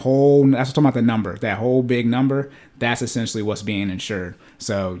 that whole, that's what I'm talking about, the number, that whole big number, that's essentially what's being insured.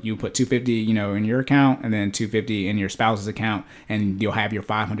 So you put $250, in your account, and then $250 in your spouse's account, and you'll have your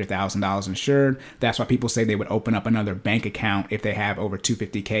 $500,000 insured. That's why people say they would open up another bank account if they have over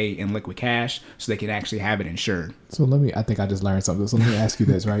 $250K in liquid cash, so they can actually have it insured. So I think I just learned something. So let me ask you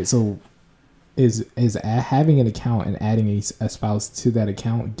this, right? So is having an account and adding a spouse to that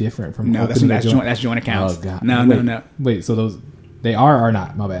account different from that's joint accounts. Oh God. No. Wait, so those they are or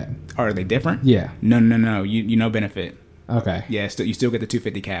not? My bad. Are they different? Yeah. No. You no benefit. Okay. Yeah, you still get the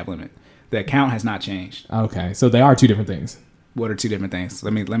 $250 cap limit. The account has not changed. Okay, so they are 2 different things. What are 2 different things?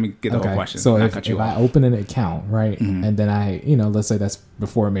 Let me get the whole question. So if I open an account, right, and then I, let's say that's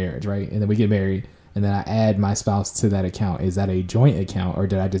before marriage, right, and then we get married, and then I add my spouse to that account, is that a joint account, or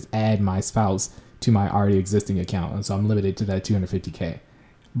did I just add my spouse to my already existing account, and so I'm limited to that $250K?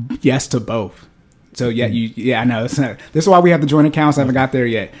 Yes to both. So I know. This is why we have the joint accounts. I haven't got there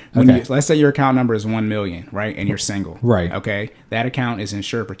yet. Okay. Let's say your account number is 1 million, right? And you're single. Right. Okay. That account is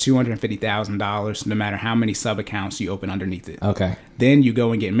insured for $250,000 no matter how many sub accounts you open underneath it. Okay. Then you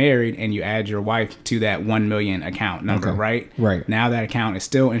go and get married and you add your wife to that 1 million account number, Okay. right? Right. Now that account is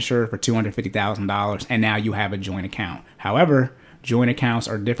still insured for $250,000 and now you have a joint account. However, joint accounts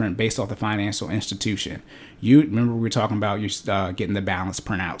are different based off the financial institution. You remember we were talking about you getting the balance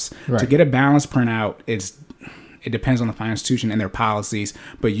printouts. Right. To get a balance printout, it depends on the financial institution and their policies,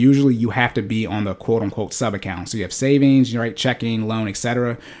 but usually you have to be on the quote unquote sub account. So you have savings, right, checking, loan,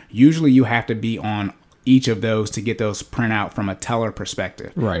 etc. Usually you have to be on each of those to get those printout from a teller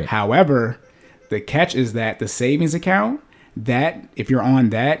perspective. Right. However, the catch is that the savings account, that if you're on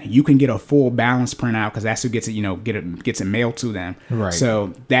that, you can get a full balance printout because that's who gets it, gets it mailed to them. Right.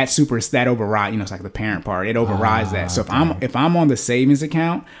 So that override, it's like the parent part. It overrides that. So if I'm on the savings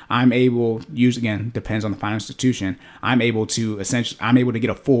account, I'm able, usually again depends on the financial institution, I'm able to get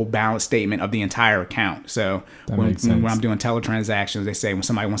a full balance statement of the entire account. So when I'm doing teller transactions, they say when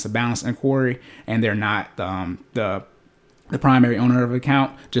somebody wants a balance inquiry and they're not the primary owner of the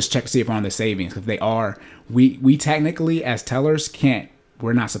account, just check to see if they're on the savings. If they are, we technically as tellers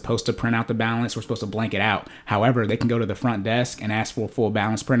we're not supposed to print out the balance. We're supposed to blank it out. However, they can go to the front desk and ask for a full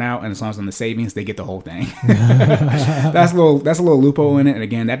balance printout, and as long as on the savings, they get the whole thing. That's a little loophole in it. And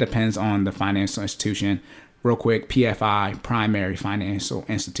again, that depends on the financial institution. Real quick, PFI, primary financial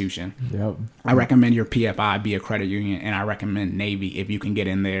institution. Yep. I recommend your PFI be a credit union, and I recommend Navy if you can get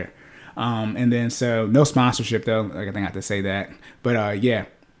in there. And then so no sponsorship though. Like I think I have to say that, but yeah.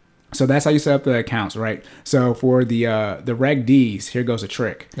 So that's how you set up the accounts, right? So for the Reg Ds, here goes a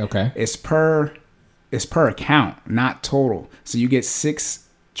trick. Okay. It's per account, not total. So you get 6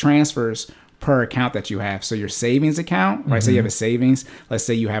 transfers per account that you have. So your savings account, right? So you have a savings. Let's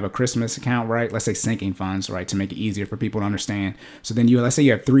say you have a Christmas account, right? Let's say sinking funds, right? To make it easier for people to understand. So then let's say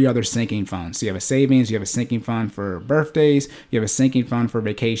you have 3 other sinking funds. So you have a savings, you have a sinking fund for birthdays, you have a sinking fund for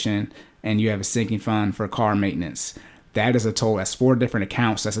vacation, and you have a sinking fund for car maintenance. That is a total. That's 4 different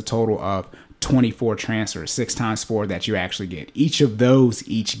accounts. That's a total of 24 transfers, 6 times 4 that you actually get. Each of those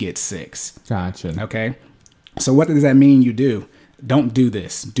get 6. Gotcha. Okay. So what does that mean you do? Don't do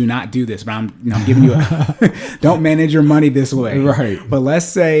this. Do not do this. But I'm giving you don't manage your money this way. Right. But let's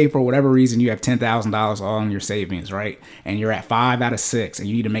say for whatever reason you have $10,000 all in your savings, right? And you're at 5 out of 6 and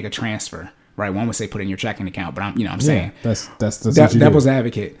you need to make a transfer. Right, one would say put in your checking account, but I'm saying that's what you devil's do.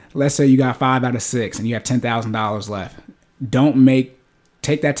 advocate. Let's say you got 5 out of 6 and you have $10,000 left.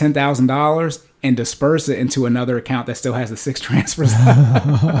 Take that $10,000 and disperse it into another account that still has the 6 transfers.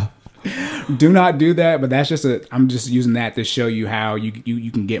 Do not do that, but that's I'm just using that to show you how you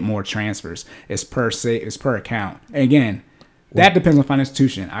can get more transfers. It's per account. And again, that depends on financial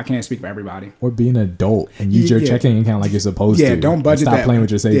institution. I can't speak for everybody. Or be an adult and use your checking account like you're supposed to. Yeah, don't budget Stop that. playing with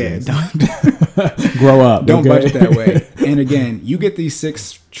your savings. Yeah, grow up. Don't okay? budget that way. And again, you get these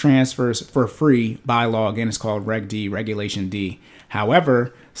 6 transfers for free by law. Again, it's called Reg D, Regulation D.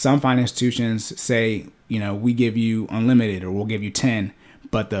 However, some financial institutions say, we give you unlimited or we'll give you 10,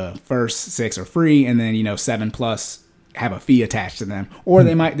 but the first 6 are free, and then 7 plus have a fee attached to them. Or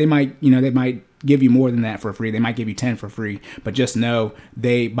they might give you more than that for free. They might give you 10 for free, but just know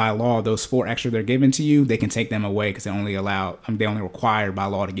by law, those 4 extra they're giving to you, they can take them away because they only require by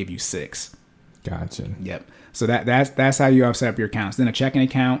law to give you 6. Gotcha. Yep. So that's how you set up your accounts. Then a checking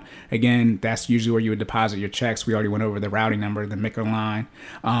account, again, that's usually where you would deposit your checks. We already went over the routing number, the MICR line.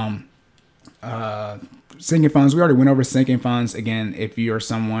 Sinking funds, we already went over sinking funds. Again, if you're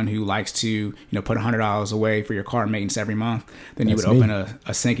someone who likes to, put $100 away for your car maintenance every month, then you would open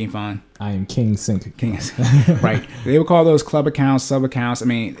a sinking fund. I am King Sink. Right. They would call those club accounts, sub accounts. I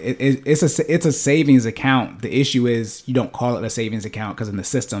mean, it's a savings account. The issue is you don't call it a savings account because in the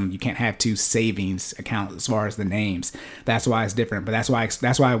system you can't have 2 savings accounts as far as the names. That's why it's different. But that's why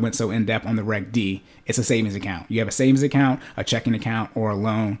I went so in depth on the Reg D. It's a savings account. You have a savings account, a checking account, or a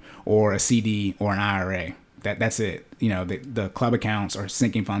loan, or a CD, or an IRA. That's it. The club accounts or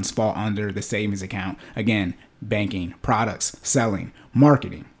sinking funds fall under the savings account. Again, banking, products, selling,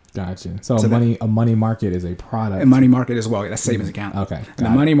 marketing. Gotcha. So a money market is a product. A money market as well. That's savings account. Okay. And the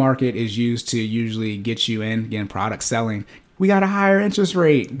money market is used to usually get you in, again, product selling. We got a higher interest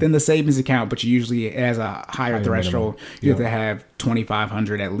rate than the savings account, but usually it has a higher threshold. You have to have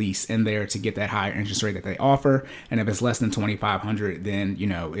 $2,500 at least in there to get that higher interest rate that they offer. And if it's less than $2,500, then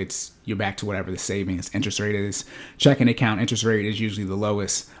you're back to whatever the savings interest rate is. Checking account interest rate is usually the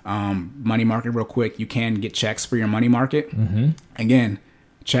lowest. Money market, real quick, you can get checks for your money market. Mm-hmm. Again,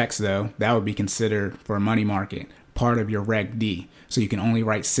 checks though, that would be considered for a money market part of your Reg D. So you can only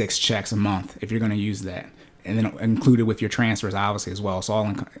write 6 checks a month if you're going to use that. And then included with your transfers, obviously, as well. It's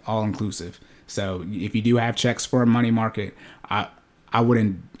all inclusive. So if you do have checks for a money market, I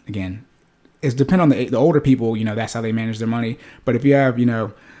wouldn't, again, it's depend on the older people, that's how they manage their money. But if you have,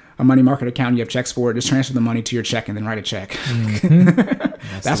 a money market account, and you have checks for it, just transfer the money to your check and then write a check.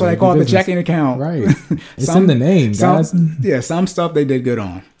 That's why they call it the checking account. Right. It's in the name, guys. Some stuff they did good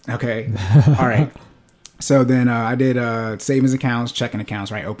on. Okay. All right. So then I did savings accounts, checking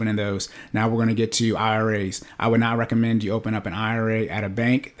accounts, right? Opening those. Now we're going to get to IRAs. I would not recommend you open up an IRA at a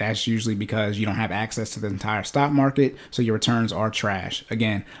bank. That's usually because you don't have access to the entire stock market, so your returns are trash.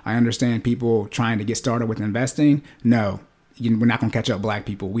 Again, I understand people trying to get started with investing. No, we're not going to catch up black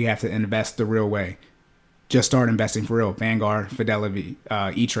people. We have to invest the real way. Just start investing for real. Vanguard, Fidelity,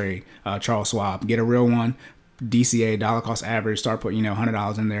 E-Trade, Charles Schwab. Get a real one. DCA, dollar cost average, start putting,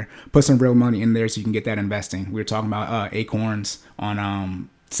 $100 in there. Put some real money in there so you can get that investing. We were talking about Acorns on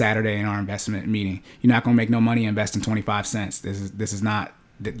Saturday in our investment meeting. You're not going to make no money investing 25 cents. This is not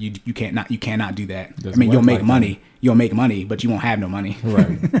that you cannot do that. You'll make money. You'll make money, but you won't have no money.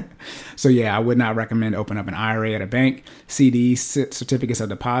 Right. So yeah, I would not recommend open up an IRA at a bank. CDs, certificates of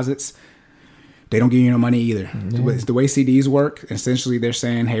deposits. They don't give you no money either. Yeah. The way CDs work, essentially they're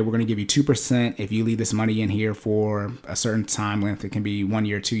saying, hey, we're going to give you 2% if you leave this money in here for a certain time length. It can be 1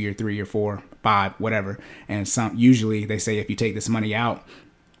 year, 2 year, 3 year, 4, 5, whatever. And usually they say if you take this money out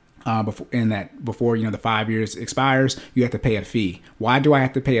before the 5 years expires, you have to pay a fee. Why do I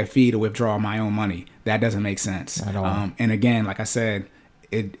have to pay a fee to withdraw my own money? That doesn't make sense at all. And again, like I said,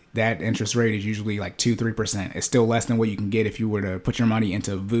 that interest rate is usually like 2-3%. It's still less than what you can get if you were to put your money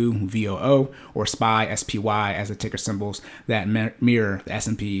into VOO, VOO, or SPY, SPY as the ticker symbols that mirror the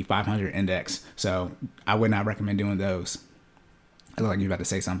S&P 500 index. So I would not recommend doing those. I look like you're about to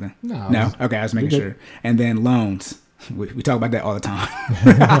say something. No? Okay, I was making sure. And then loans. We talk about that all the time.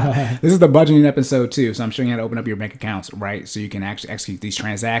 This is the budgeting episode too, so I'm showing you how to open up your bank accounts, right? So you can actually execute these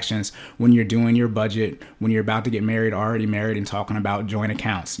transactions when you're doing your budget, when you're about to get married, already married, and talking about joint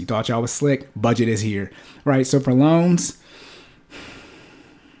accounts. You thought y'all was slick? Budget is here, right? So for loans,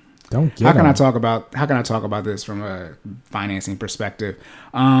 how can I talk about this from a financing perspective?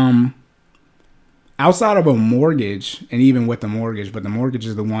 Outside of a mortgage, and even with the mortgage, but the mortgage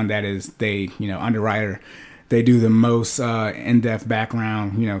is the one that is underwriter. They do the most in-depth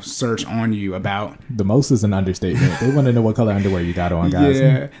background, search on you about. The most is an understatement. They want to know what color underwear you got on, guys.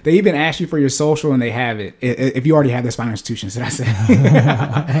 Yeah, they even ask you for your social, and they have it. If you already have this financial institution, should I say?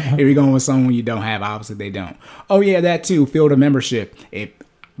 If you're going with someone you don't have, obviously they don't. Oh yeah, that too. Field of membership.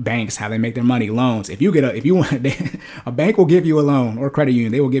 Banks, how they make their money, loans. If you want, a bank will give you a loan, or a credit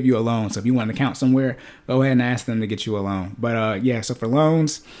union, they will give you a loan. So if you want an account somewhere, go ahead and ask them to get you a loan. But so for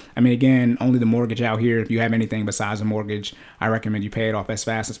loans, again, only the mortgage out here. If you have anything besides a mortgage, I recommend you pay it off as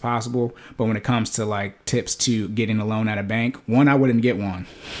fast as possible. But when it comes to like tips to getting a loan at a bank, one, I wouldn't get one.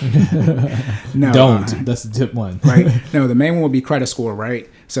 No, don't. That's the tip one. Right. No, the main one would be credit score, right?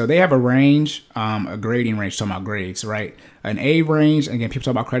 So they have a range, a grading range, talking about grades, right? An A range, again, people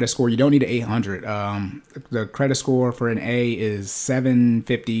talk about credit score. You don't need an 800. The credit score for an A is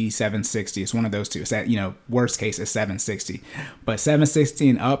 750, 760. It's one of those two. It's that, worst case is 760. But 760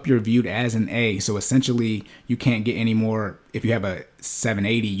 and up, you're viewed as an A. So essentially, you can't get any more. If you have a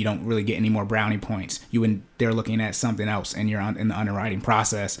 780, you don't really get any more brownie points. They're looking at something else, and you're in the underwriting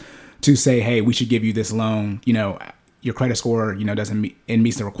process to say, hey, we should give you this loan, your credit score, doesn't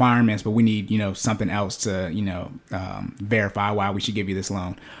meets the requirements, but we need, something else to, verify why we should give you this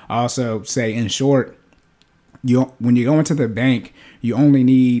loan. I also say, in short, when you go into the bank, you only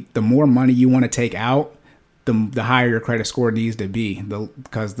need the more money you want to take out, the higher your credit score needs to be.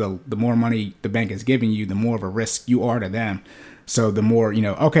 Because the more money the bank is giving you, the more of a risk you are to them. So the more,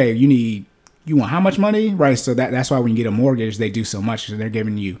 okay, you want how much money, right? So that's why when you get a mortgage, they do so much because they're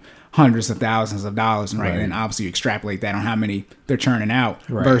giving you hundreds of thousands of dollars, right? And then obviously you extrapolate that on how many they're churning out.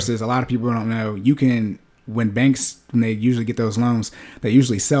 Right. Versus a lot of people don't know, when they usually get those loans, they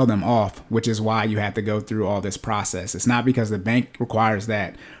usually sell them off, which is why you have to go through all this process. It's not because the bank requires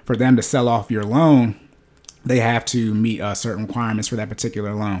that. For them to sell off your loan, they have to meet certain requirements for that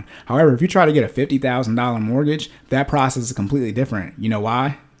particular loan. However, if you try to get a $50,000 mortgage, that process is completely different. You know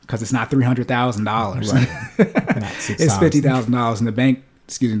why? Because it's not $300,000. Right. It's $50,000, and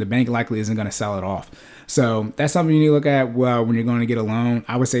the bank likely isn't going to sell it off. So that's something you need to look at when you're going to get a loan.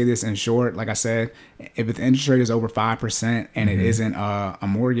 I would say this in short, like I said, if the interest rate is over 5% and it isn't a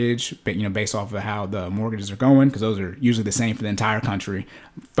mortgage, but based off of how the mortgages are going, because those are usually the same for the entire country,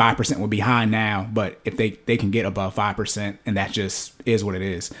 5% will be high now, but if they can get above 5%, and that just is what it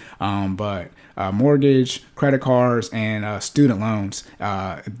is. But mortgage, credit cards, and student loans,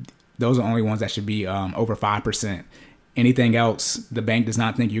 those are the only ones that should be over 5%. Anything else, the bank does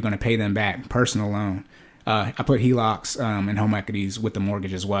not think you're going to pay them back. Personal loan. I put HELOCs and home equities with the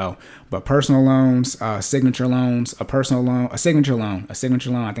mortgage as well. But personal loans, signature loans, a signature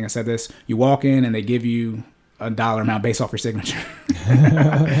loan. I think I said this. You walk in and they give you a dollar amount based off your signature.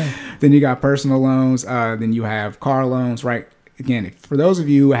 Then you got personal loans. Then you have car loans, right? Again, for those of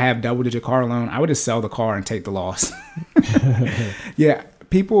you who have double-digit car loan, I would just sell the car and take the loss. Yeah,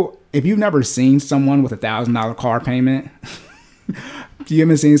 people, if you've never seen someone with $1,000 car payment, you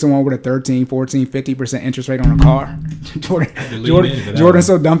haven't seen someone with a 13, 14, 50% interest rate on a car. Jordan's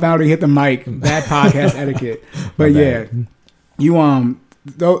so dumbfounded he hit the mic. Bad podcast etiquette. But yeah, you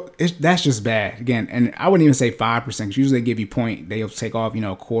that's just bad. Again, and I wouldn't even say 5%. Because usually they give you they'll take off,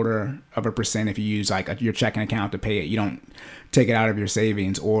 0.25% if you use like your checking account to pay it. You don't take it out of your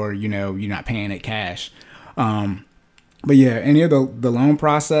savings, or you're not paying it cash. But yeah, any of the loan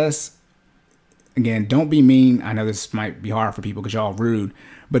process. Again, don't be mean. I know this might be hard for people because y'all rude,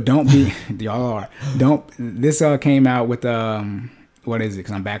 but don't be. Y'all are. Don't. This came out with what is it?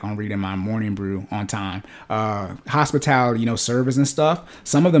 Because I'm back on reading my morning brew on time. Hospitality, service and stuff.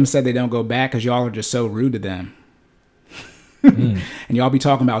 Some of them said they don't go back because y'all are just so rude to them. And y'all be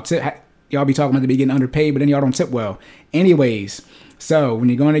talking about y'all be talking about they be getting underpaid, but then y'all don't tip well. Anyways, so when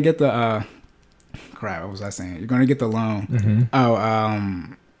you're going to get the crap, what was I saying? You're going to get the loan.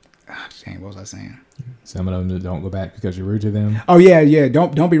 Mm-hmm. Dang, what was I saying? Some of them don't go back because you're rude to them. Oh yeah.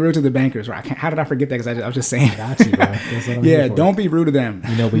 Don't be rude to the bankers, right? How did I forget that? Because I was just saying. Got you, bro. That's what I'm Yeah, here for. don't be rude to them.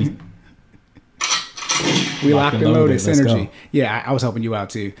 We locked and loaded synergy. Yeah, I was helping you out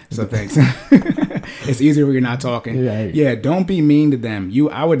too. So thanks. It's easier when you're not talking. Yeah, don't be mean to them.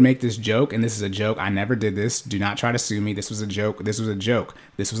 I would make this joke, and this is a joke. I never did this. Do not try to sue me. This was a joke.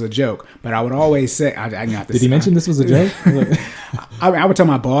 But I would always say, Did he mention this was a joke? I would tell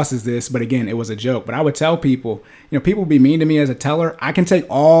my bosses this, but again, it was a joke. But I would tell people, people be mean to me as a teller. I can take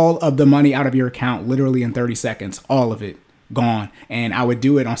all of the money out of your account literally in 30 seconds. All of it. Gone. And I would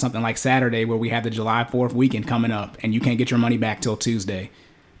do it on something like Saturday where we have the July 4th weekend coming up and you can't get your money back till Tuesday.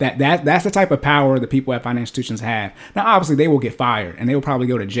 That's the type of power the people at financial institutions have. Now, obviously, they will get fired and they will probably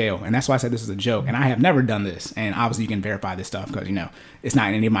go to jail. And that's why I said this is a joke. And I have never done this. And obviously, you can verify this stuff because, it's not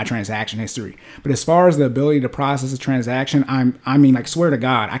in any of my transaction history. But as far as the ability to process a transaction, swear to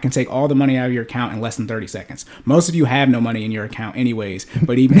God, I can take all the money out of your account in less than 30 seconds. Most of you have no money in your account anyways.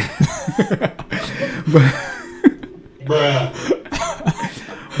 But even...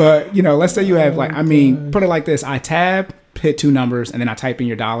 But, let's say you have put it like this. I tab, hit two numbers, and then I type in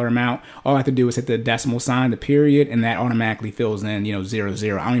your dollar amount. All I have to do is hit the decimal sign, the period, and that automatically fills in, 0,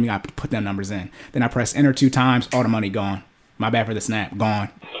 0. I don't even got to put them numbers in. Then I press enter 2 times, all the money gone. My bad for the snap, gone.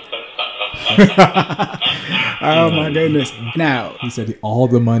 Oh my goodness! Now he said all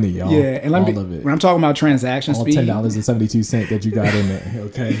the money, y'all. Yeah, and all of it. When I'm talking about transaction speed, $10.72 that you got in there,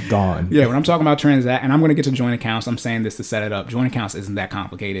 okay, gone. Yeah, when I'm talking about and I'm going to get to joint accounts. I'm saying this to set it up. Joint accounts isn't that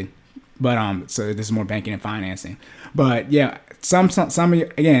complicated, but so this is more banking and financing. But yeah, some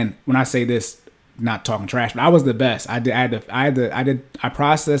again, when I say this, not talking trash, but I was the best. I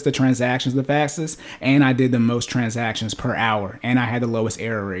processed the transactions the fastest, and I did the most transactions per hour, and I had the lowest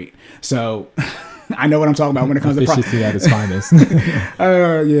error rate. So I know what I'm talking about when it comes to efficiency at its finest.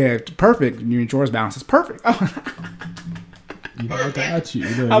 Yeah, perfect. Your insurance balance is perfect. I got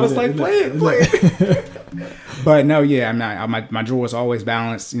you. I was like, play it. But no, yeah, I'm not. My drawer is always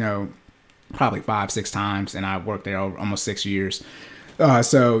balanced. Probably 5-6 times, and I worked there over almost 6 years.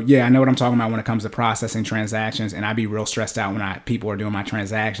 So yeah, I know what I'm talking about when it comes to processing transactions, and I'd be real stressed out when people are doing my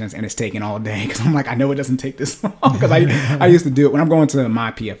transactions and it's taking all day because I'm like, I know it doesn't take this long because I used to do it when I'm going to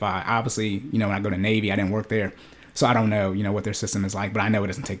my PFI. Obviously, when I go to Navy, I didn't work there, so I don't know, what their system is like, but I know it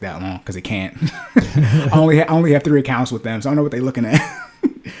doesn't take that long because it can't. I only have 3 accounts with them, so I know what they're looking at.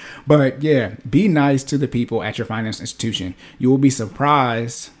 But yeah, be nice to the people at your financial institution. You will be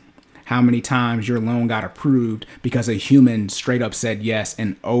surprised how many times your loan got approved because a human straight up said yes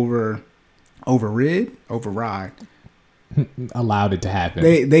and override, allowed it to happen.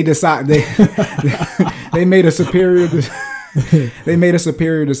 They decide they made a superior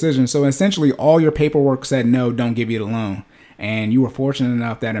decision. So essentially, all your paperwork said no, don't give you the loan, and you were fortunate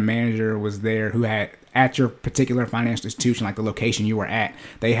enough that a manager was there who had at your particular financial institution, like the location you were at,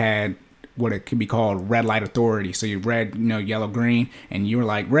 they had what it could be called red light authority. So you red, yellow, green, and you were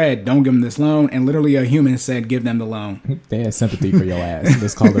like, red, don't give them this loan. And literally a human said, give them the loan. They had sympathy for your ass.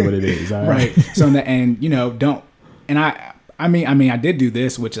 Let's call it what it is. All right. So don't. And I mean, I did do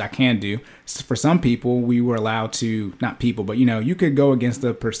this, which I can do. For some people, we were allowed to, not people, but you could go against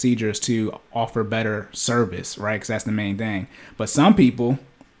the procedures to offer better service, right? Because that's the main thing. But some people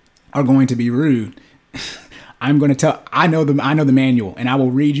are going to be rude. I'm going to tell. I know the manual, and I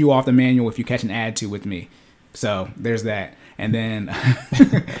will read you off the manual if you catch an add to with me. So there's that. And then,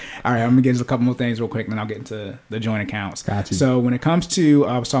 all right, I'm going to get into a couple more things real quick, and then I'll get into the joint accounts. Gotcha. So when it comes to,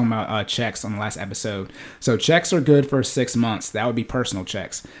 I was talking about checks on the last episode. So checks are good for 6 months. That would be personal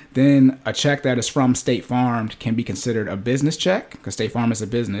checks. Then a check that is from State Farm can be considered a business check, because State Farm is a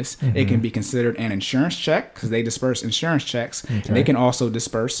business. Mm-hmm. It can be considered an insurance check, because they disperse insurance checks. Okay. And they can also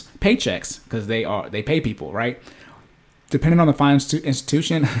disperse paychecks, because they pay people, right? Depending on the financial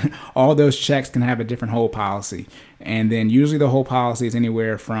institution, all those checks can have a different hold policy. And then usually the hold policy is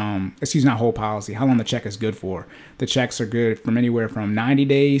anywhere from, not hold policy, how long the check is good for. The checks are good from anywhere from 90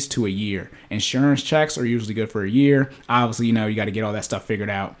 days to a year. Insurance checks are usually good for a year. Obviously, you got to get all that stuff figured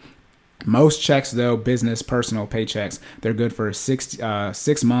out. Most checks, though, business, personal paychecks, they're good for 6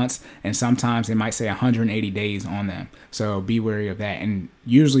 months, and sometimes they might say 180 days on them. So be wary of that. And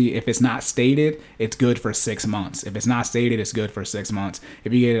usually, if it's not stated, it's good for 6 months. If it's not stated, it's good for 6 months.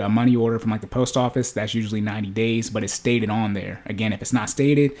 If you get a money order from the post office, that's usually 90 days, but it's stated on there. Again, if it's not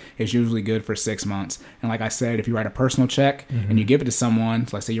stated, it's usually good for 6 months. And like I said, if you write a personal check and you give it to someone,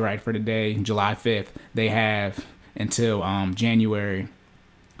 let's say you write for today, July 5th, they have until January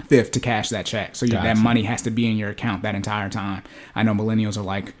 5th to cash that check. So that money has to be in your account that entire time. I know millennials are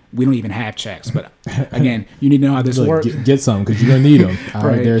like, we don't even have checks. But again, you need to know how this works. Get some, because you're going to need them. All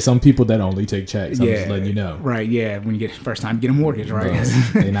right. There are some people that only take checks. I'm just letting you know. Right. Yeah. When you get first time, you get a mortgage, right?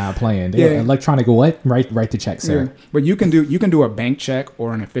 They're not playing. They're electronic what? Write the check, sir. Yeah. But you can do a bank check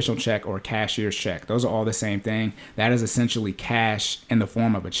or an official check or a cashier's check. Those are all the same thing. That is essentially cash in the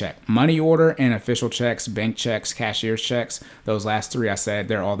form of a check. Money order and official checks, bank checks, cashier's checks. Those last three I said,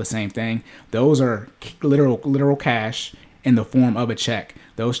 they're all the same thing. Those are literal cash in the form of a check.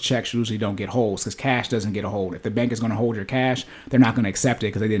 Those checks usually don't get holds, because cash doesn't get a hold. If the bank is going to hold your cash, they're not going to accept it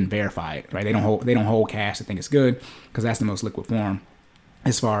because they didn't verify it, right? They don't hold cash. They think it's good because that's the most liquid form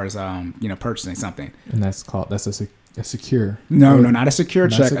as far as purchasing something. And that's a secure. No, not a secure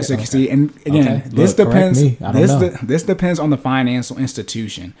check. See, and again, this depends. This depends on the financial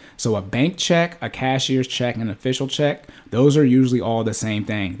institution. So a bank check, a cashier's check, and an official check, those are usually all the same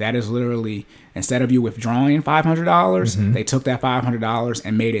thing. That is literally, instead of you withdrawing $500, they took that $500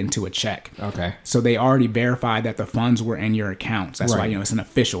 and made it into a check. Okay. So they already verified that the funds were in your accounts. That's why it's an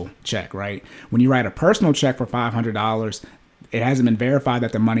official check, right? When you write a personal check for $500, it hasn't been verified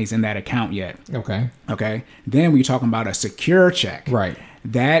that the money's in that account yet. Okay. Then we're talking about a secure check. Right.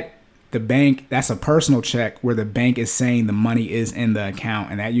 That's a personal check where the bank is saying the money is in the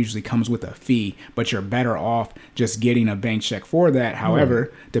account, and that usually comes with a fee, but you're better off just getting a bank check for that.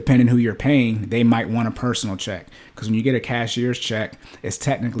 However, depending who you're paying, they might want a personal check, because when you get a cashier's check, it's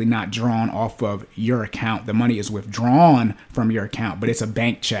technically not drawn off of your account. The money is withdrawn from your account, but it's a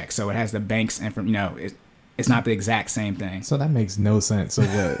bank check, so it has the bank's information. It's not the exact same thing. So that makes no sense. So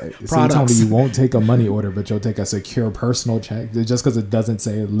what? So you're telling me you won't take a money order, but you'll take a secure personal check just because it doesn't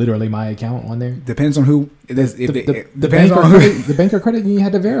say literally my account on there? Depends on who. The bank or credit union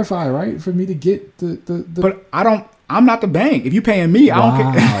had to verify, right, for me to get the. But I'm not the bank. If you paying me, I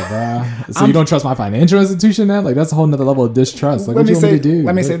don't care. Bro. So you don't trust my financial institution now? Like, that's a whole nother level of distrust. Like, what do you want me to do?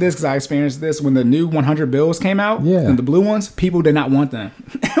 Let me say this, because I experienced this when the new 100 bills came out. And the blue ones, people did not want them.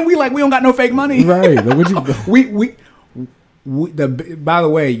 we don't got no fake money. Right. Like, by the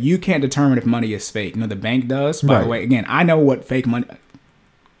way, you can't determine if money is fake. The bank does. By the way, again, I know what fake money.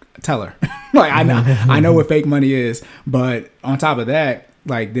 Tell her. I know what fake money is, but on top of that,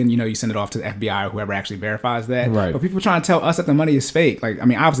 then you send it off to the FBI or whoever actually verifies that. Right. But people trying to tell us that the money is fake.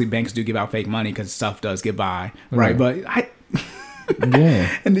 Obviously banks do give out fake money because stuff does get by, right? But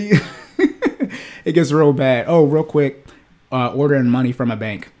and it gets real bad. Oh, real quick, ordering money from a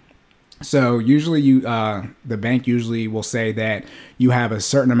bank. So usually the bank usually will say that you have a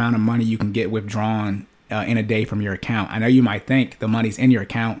certain amount of money you can get withdrawn in a day from your account. I know you might think the money's in your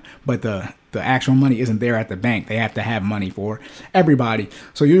account, but the actual money isn't there at the bank. They have to have money for everybody.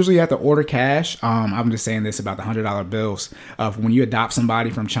 So usually you have to order cash. I'm just saying this about the $100 bills. When you adopt somebody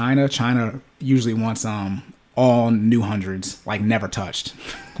from China usually wants all new hundreds, never touched.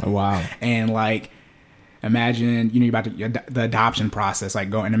 Oh, wow. And imagine, you're about to, the adoption process, like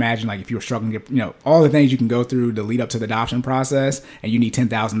go and imagine like if you were struggling to get, all the things you can go through to lead up to the adoption process, and you need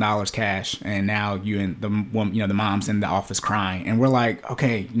 $10,000 cash, and now you and the woman, the mom's in the office crying, and we're like,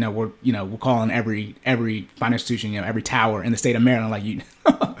 okay, we're calling every financial institution, every tower in the state of Maryland, like you.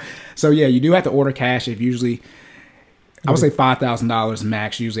 So yeah, you do have to order cash. If usually, I would say $5,000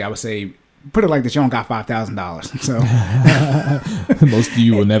 max. Usually, I would say, put it like this: you don't got $5,000, so most of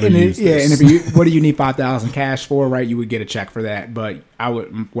you will never use this. Yeah, and if what do you need $5,000 cash for? Right, you would get a check for that. But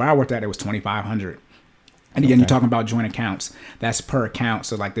where I worked at, it was $2,500. And again, you're talking about joint accounts. That's per account.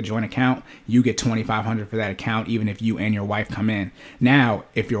 So like the joint account, you get $2,500 for that account, even if you and your wife come in. Now,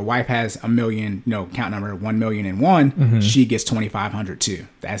 if your wife has $1 million, account number 1,000,001, she gets $2,500 too.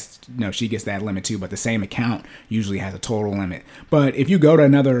 That's she gets that limit too. But the same account usually has a total limit. But if you go to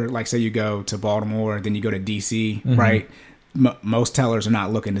another, like say you go to Baltimore, then you go to DC, right? Most tellers are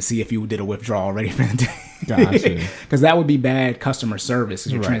not looking to see if you did a withdrawal already for the day. Gotcha. Because that would be bad customer service.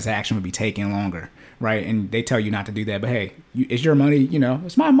 Because your transaction would be taking longer. Right, and they tell you not to do that, but hey, it's your money.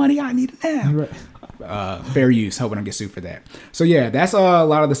 It's my money. I need it now. Right. Fair use. Hope I don't get sued for that. So yeah, that's a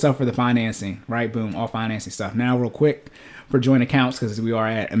lot of the stuff for the financing. Right, boom, all financing stuff. Now, real quick for joint accounts, because we are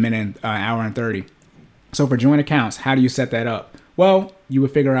at an hour and 30. So for joint accounts, how do you set that up? Well, you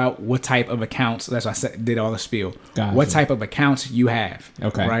would figure out what type of accounts. That's why I did all the spiel. Gotcha. What type of accounts you have.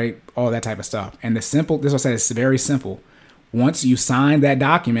 Okay. Right, all that type of stuff. And this is what I said. It's very simple. Once you sign that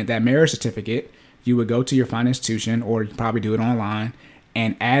document, that marriage certificate, you would go to your financial institution, or you can probably do it online,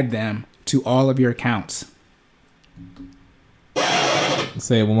 and add them to all of your accounts.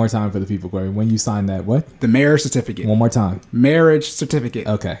 Say it one more time for the people, Corey. When you sign that, what? The marriage certificate. One more time. Marriage certificate.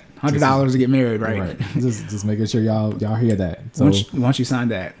 Okay. $100 to get married, right? Right. Just making sure y'all hear that. So once you sign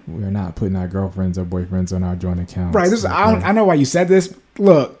that, we're not putting our girlfriends or boyfriends on our joint accounts. Right. I know why you said this.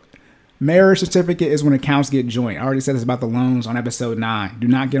 Look. Marriage certificate is when accounts get joint. I already said this about the loans on episode 9. Do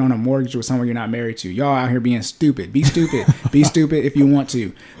not get on a mortgage with someone you're not married to. Y'all out here being stupid. Be stupid. Be stupid if you want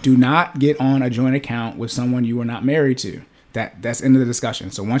to. Do not get on a joint account with someone you are not married to. That's end of the discussion.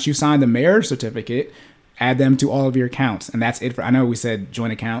 So once you sign the marriage certificate, add them to all of your accounts. And that's it. I know we said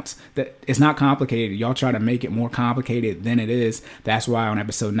joint accounts. That it's not complicated. Y'all try to make it more complicated than it is. That's why on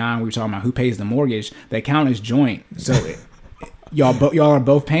episode 9, we were talking about who pays the mortgage. The account is joint. So y'all are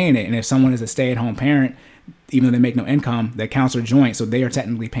both paying it, and if someone is a stay-at-home parent, even though they make no income, the accounts are joint, so they are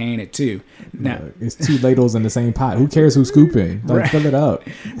technically paying it too. Now, it's two ladles in the same pot. Who cares who's scooping? Like, fill it up.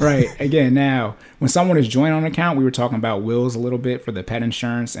 Right. Again, now when someone is joint on an account, we were talking about wills a little bit for the pet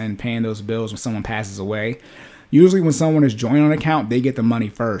insurance and paying those bills when someone passes away. Usually, when someone is joint on an account, they get the money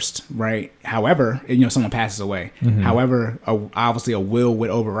first, right? However, someone passes away. However, obviously, a will would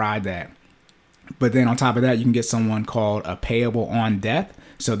override that. But then on top of that, you can get someone called a payable on death.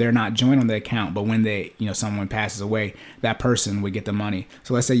 So they're not joint on the account, but when someone passes away, that person would get the money.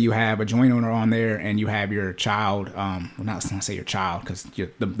 So let's say you have a joint owner on there, and you have your child. Not gonna say your child, because the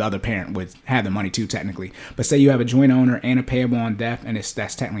other parent would have the money too, technically. But say you have a joint owner and a payable on death, and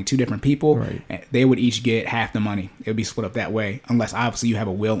that's technically two different people. Right. They would each get half the money. It would be split up that way, unless obviously you have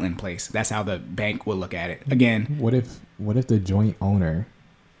a will in place. That's how the bank would look at it. Again, what if the joint owner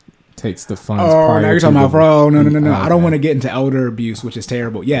takes the funds? Oh, now you're talking about, bro. No. I don't want to get into elder abuse, which is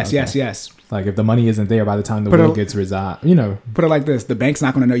terrible. Yes. Like if the money isn't there by the time the will gets resolved, Put it like this: the bank's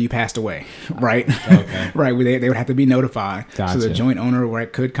not going to know you passed away, right? Okay. Right. They would have to be notified. Gotcha. So the joint owner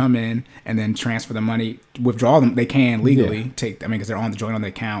could come in and then transfer the money, withdraw them. They can legally because they're on the joint on the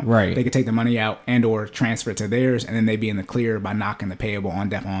account. Right. They could take the money out and or transfer it to theirs, and then they'd be in the clear by knocking the payable on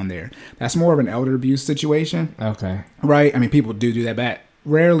death on there. That's more of an elder abuse situation. Okay. Right. I mean, people do that, but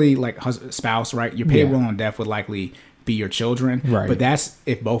rarely like spouse, right? Your payable on death would likely be your children, right? But that's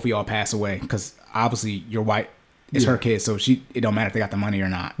if both of y'all pass away, because obviously your wife is her kid, so it don't matter if they got the money or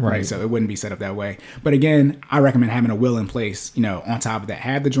not, right? So it wouldn't be set up that way. But again, I recommend having a will in place. On top of that,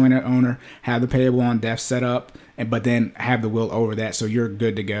 have the joint owner, have the payable on death set up, but then have the will over that, so you're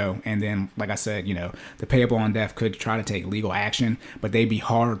good to go. And then, like I said, the payable on death could try to take legal action, but they'd be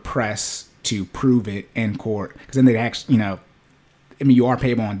hard pressed to prove it in court, because then they'd actually, you are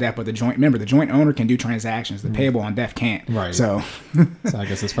payable on death, but the joint owner can do transactions. The payable on death can't. Right. So I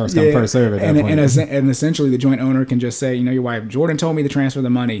guess it's first come, first serve at that point. And essentially the joint owner can just say, your wife, Jordan told me to transfer the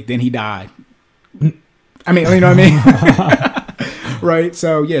money, then he died. I mean, you know what I mean? Right.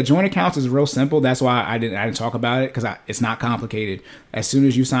 So yeah, joint accounts is real simple. That's why I didn't talk about it, because it's not complicated. As soon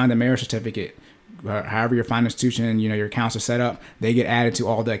as you sign the marriage certificate, however your financial institution, your accounts are set up, they get added to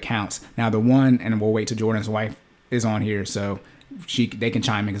all the accounts. Now and we'll wait till Jordan's wife is on here. So they can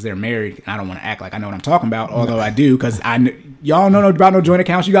chime in because they're married, and I don't want to act like I know what I'm talking about, although I do, because y'all know about no joint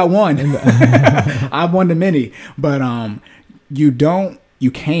accounts. You got one. I've one to many, but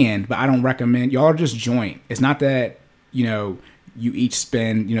you can, but I don't recommend. Y'all just joint. It's not that you each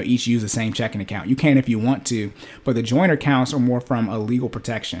spend, each use the same checking account. You can if you want to, but the joint accounts are more from a legal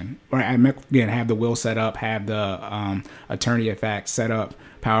protection. Right? Again, have the will set up, have the attorney of fact set up,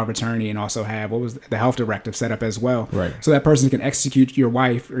 power of attorney, and also have the health directive set up as well. Right. So that person can execute, your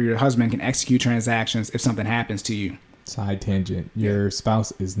wife or your husband can execute transactions if something happens to you. Side tangent. Your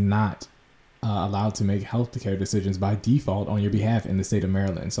spouse is not allowed to make healthcare decisions by default on your behalf in the state of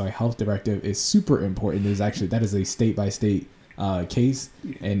Maryland. So a health directive is super important. That is a state by state case,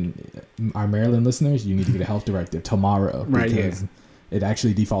 and our Maryland listeners, you need to get a health directive tomorrow, because it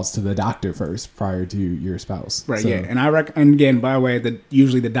actually defaults to the doctor first prior to your spouse. Right. So, yeah. And and again, by the way,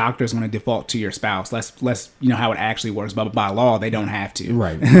 usually the doctor is going to default to your spouse. Let's how it actually works, but by law they don't have to.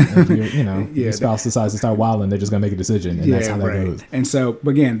 Right. If your spouse decides to start wilding, they're just going to make a decision, and that's how that goes. And so,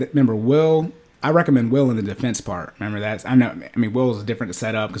 again, remember, I recommend will in the defense part. Remember that. Will is different to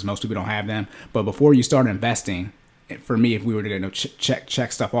set up because most people don't have them. But before you start investing, for me, if we were to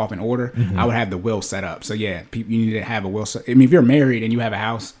check stuff off in order, I would have the will set up. So yeah, you need to have a will. If you're married and you have a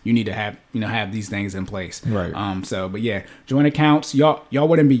house, you need to have have these things in place. Right. But yeah, joint accounts. Y'all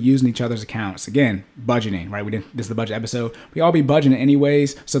wouldn't be using each other's accounts. Again, budgeting. Right. This is the budget episode. We all be budgeting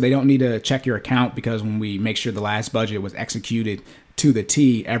anyways, so they don't need to check your account, because when we make sure the last budget was executed to the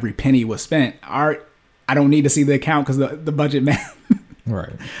T, every penny was spent. I don't need to see the account because the budget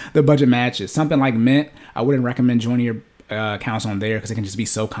right. The budget matches. Something like Mint, I wouldn't recommend joining your accounts on there because it can just be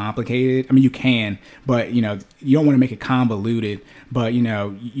so complicated. You can, but you don't want to make it convoluted. But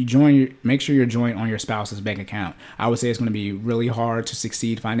make sure you're joint on your spouse's bank account. I would say it's going to be really hard to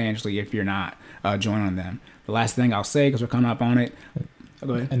succeed financially if you're not joint on them. The last thing I'll say, because we're coming up on it.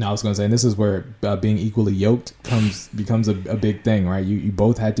 Go ahead. And I was going to say, and this is where being equally yoked becomes a big thing, right? You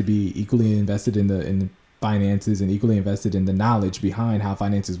both had to be equally invested in the finances and equally invested in the knowledge behind how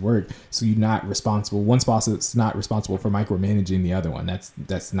finances work. So you're not responsible. One spouse is not responsible for micromanaging the other one.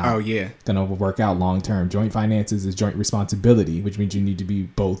 That's not going to work out long term. Joint finances is joint responsibility, which means you need to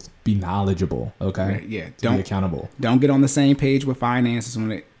both be knowledgeable. Okay. Right, yeah. Be accountable. Don't get on the same page with finances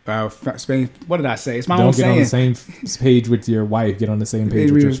when it. What did I say? It's my own saying. Don't get on the same page with your wife. Get on the same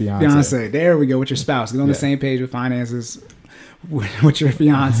page with your fiance. There we go. With your spouse. Get on the same page with finances. With your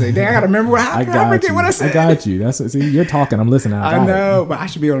fiance. Dang, I gotta remember what I forget what I said. I got you. See, you're talking. I'm listening. I know, but I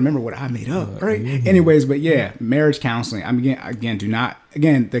should be able to remember what I made up. Right. Yeah. Anyways, but yeah, marriage counseling.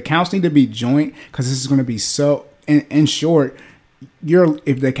 The counts need to be joint, because this is going to be so. In short,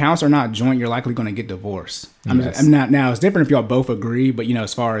 if the accounts are not joint, you're likely going to get divorced. Yes. Now it's different if y'all both agree, but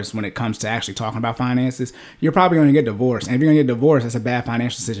as far as when it comes to actually talking about finances, you're probably going to get divorced. And if you're going to get divorced, that's a bad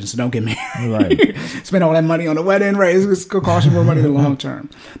financial decision. So don't get married. Right. Spend all that money on the wedding, right? It's going to cost you more money in the long term.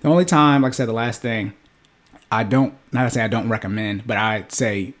 The only time, like I said, the last thing, not to say I don't recommend, but I'd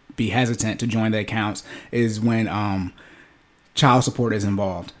say be hesitant to join the accounts is when child support is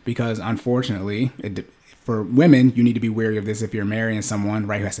involved, because unfortunately, for women, you need to be wary of this if you're marrying someone,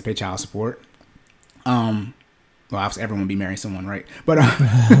 right, who has to pay child support. Well, obviously everyone will be marrying someone, right? But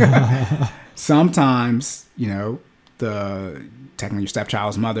sometimes, technically your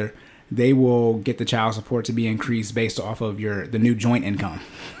stepchild's mother, they will get the child support to be increased based off of the new joint income,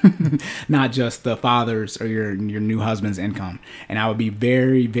 not just the father's or your new husband's income. And I would be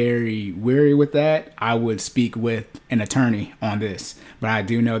very, very wary with that. I would speak with an attorney on this, but I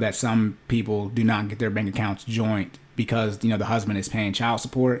do know that some people do not get their bank accounts joint because, the husband is paying child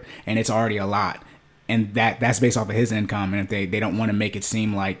support and it's already a lot. And that's based off of his income. And if they don't want to make it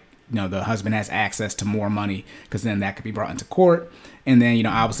seem like, the husband has access to more money, because then that could be brought into court. And then,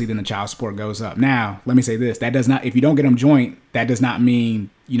 obviously then the child support goes up. Now, let me say this. That does not, if you don't get them joint, that does not mean,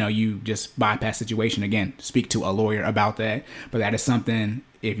 you just bypass the situation. Again, speak to a lawyer about that. But that is something,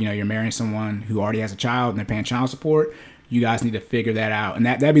 if, you're marrying someone who already has a child and they're paying child support, you guys need to figure that out. And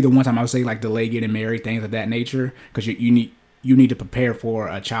that'd be the one time I would say, like, delay getting married, things of that nature, because you need to prepare for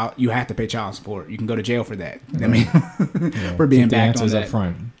a child. You have to pay child support. You can go to jail for that. For being backed on that. Up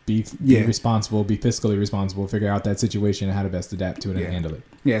front. Be responsible. Be fiscally responsible. Figure out that situation and how to best adapt to it and handle it.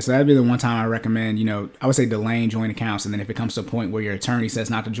 Yeah, so that'd be the one time I recommend. I would say delaying joint accounts, and then if it comes to a point where your attorney says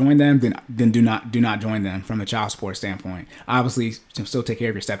not to join them, then do not join them from the child support standpoint. Obviously, still take care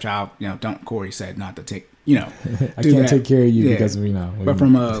of your stepchild. Corey said not to take. I can't take care of you because But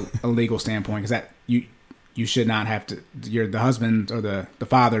from a legal standpoint, because that you should not have to. The husband or the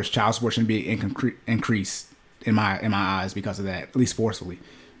father's child support shouldn't be increased in my eyes because of that, at least forcefully.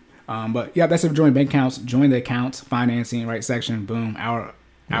 But yeah, that's it for joining bank accounts. Join the accounts, financing, right section. Boom, hour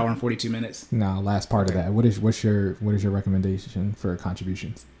and 42 minutes. Now, last part of that. What's your recommendation for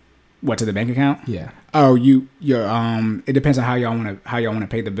contributions? What, to the bank account? Yeah. Oh, it depends on how y'all want to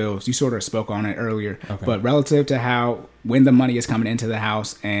pay the bills. You sort of spoke on it earlier, Okay. but relative to when the money is coming into the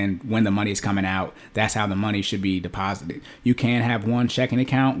house and when the money is coming out, that's how the money should be deposited. You can have one checking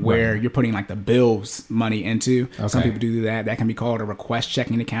account where you're putting like the bills money into. Okay. Some people do that. That can be called a request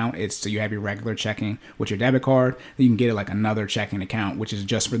checking account. It's so you have your regular checking with your debit card. Then you can get like another checking account, which is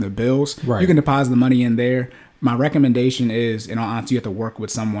just for the bills. Right. You can deposit the money in there. My recommendation is, in all honesty, you have to work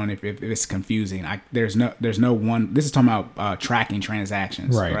with someone if it's confusing. There's no one. This is talking about tracking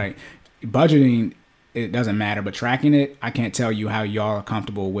transactions, right? Budgeting, it doesn't matter, but tracking it, I can't tell you how y'all are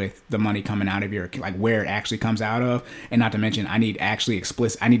comfortable with the money coming out of your, like where it actually comes out of, and not to mention, I need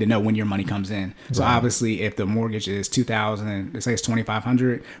to know when your money comes in. So obviously, if the mortgage is $2,000, let's say it's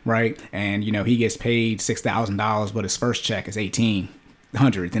 $2,500, right, and he gets paid $6,000, but his first check is $1,800,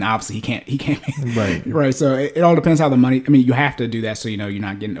 then obviously he can't right. So it all depends how the money. I mean, you have to do that so you're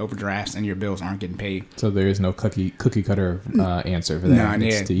not getting overdrafts and your bills aren't getting paid. So there is no cookie cutter answer for that. No,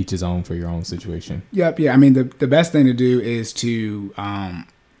 It's to each his own for your own situation. Yep. Yeah. I mean, the best thing to do is to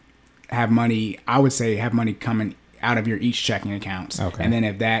have money. I would say have money coming out of your each checking accounts. Okay. And then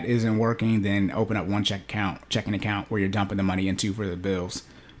if that isn't working, then open up one checking account where you're dumping the money into for the bills.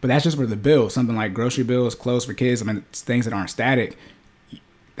 But that's just for the bills. Something like grocery bills, clothes for kids. I mean, it's things that aren't static.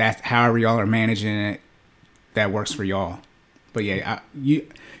 That's however y'all are managing it. That works for y'all. But yeah, you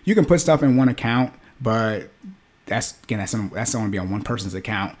can put stuff in one account, but that's only be on one person's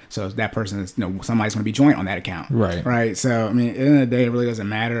account. So that person is somebody's going to be joint on that account. Right. So I mean, at the end of the day, it really doesn't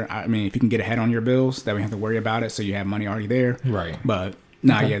matter. I mean, if you can get ahead on your bills, that we have to worry about it. So you have money already there. Right. But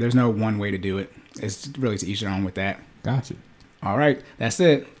yeah, there's no one way to do it. It's really to each their own with that. Gotcha. All right, that's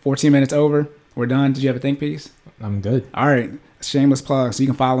it. 14 minutes over. We're done. Did you have a think piece? I'm good. All right. Shameless plug. So you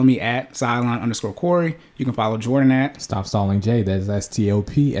can follow me at Cylon_Corey. You can follow Jordan at Stop Stalling J. That's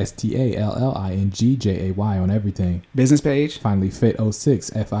STOPSTALLINGJAY on everything. business page. Finally Fit 06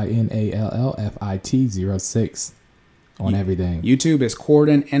 FINALLFIT06 on everything. YouTube is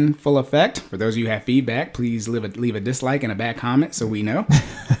Corden in full effect. For those of you who have feedback, please leave a dislike and a bad comment so we know.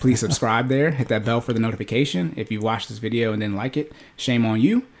 Please subscribe there. Hit that bell for the notification. If you watched this video and didn't like it, shame on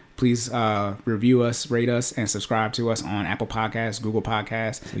you. Please review us, rate us, and subscribe to us on Apple Podcasts, Google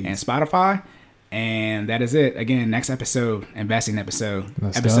Podcasts, and Spotify. And that is it. Again, next episode, investing episode.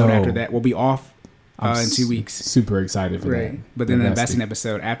 Let's episode go. after that, we'll be off in 2 weeks. Super excited for that. But then the investing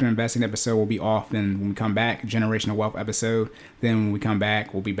episode, after investing episode, we'll be off. Then when we come back, generational wealth episode. Then when we come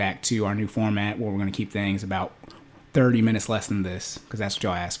back, we'll be back to our new format where we're going to keep things about 30 minutes less than this because that's what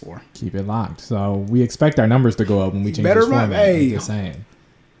y'all asked for. Keep it locked. So we expect our numbers to go up when we change this format. Hey. I'm just saying.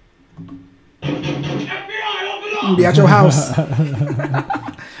 You'll be at your house.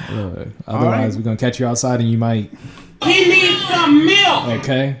 Otherwise, we're going to catch you outside and you might... He needs some milk.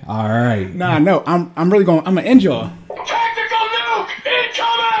 Okay. All right. Nah, no. I'm going to end y'all. Tactical nuke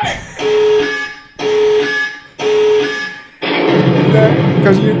incoming.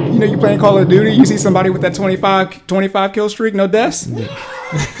 Because you playing Call of Duty, you see somebody with that 25 kill streak, no deaths.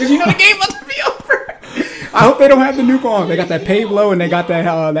 Because the game about to be over. I hope they don't have the nuke on. They got that Pablo and they got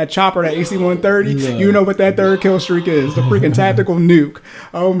that chopper, that AC-130. Yeah. You know what that third kill streak is. The freaking tactical nuke.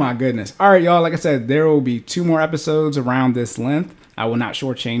 Oh my goodness. All right, y'all. Like I said, there will be 2 more episodes around this length. I will not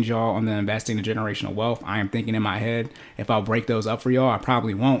shortchange y'all on the investing in generational wealth. I am thinking in my head, if I'll break those up for y'all, I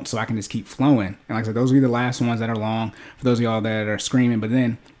probably won't, so I can just keep flowing. And like I said, those will be the last ones that are long for those of y'all that are screaming. But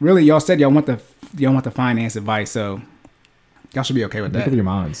then, really, y'all said y'all want the finance advice, so y'all should be okay with that. Make up your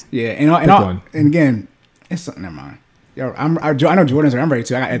minds. Yeah, one. and again, it's something. Never mind. Yo, I know Jordan's there. I'm ready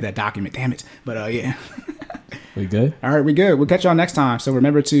to. I got to edit that document. Damn it. But yeah. We good? All right, we good. We'll catch y'all next time. So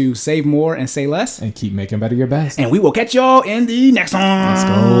remember to save more and say less. And keep making better your best. And we will catch y'all in the next one. Let's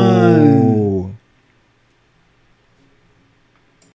go.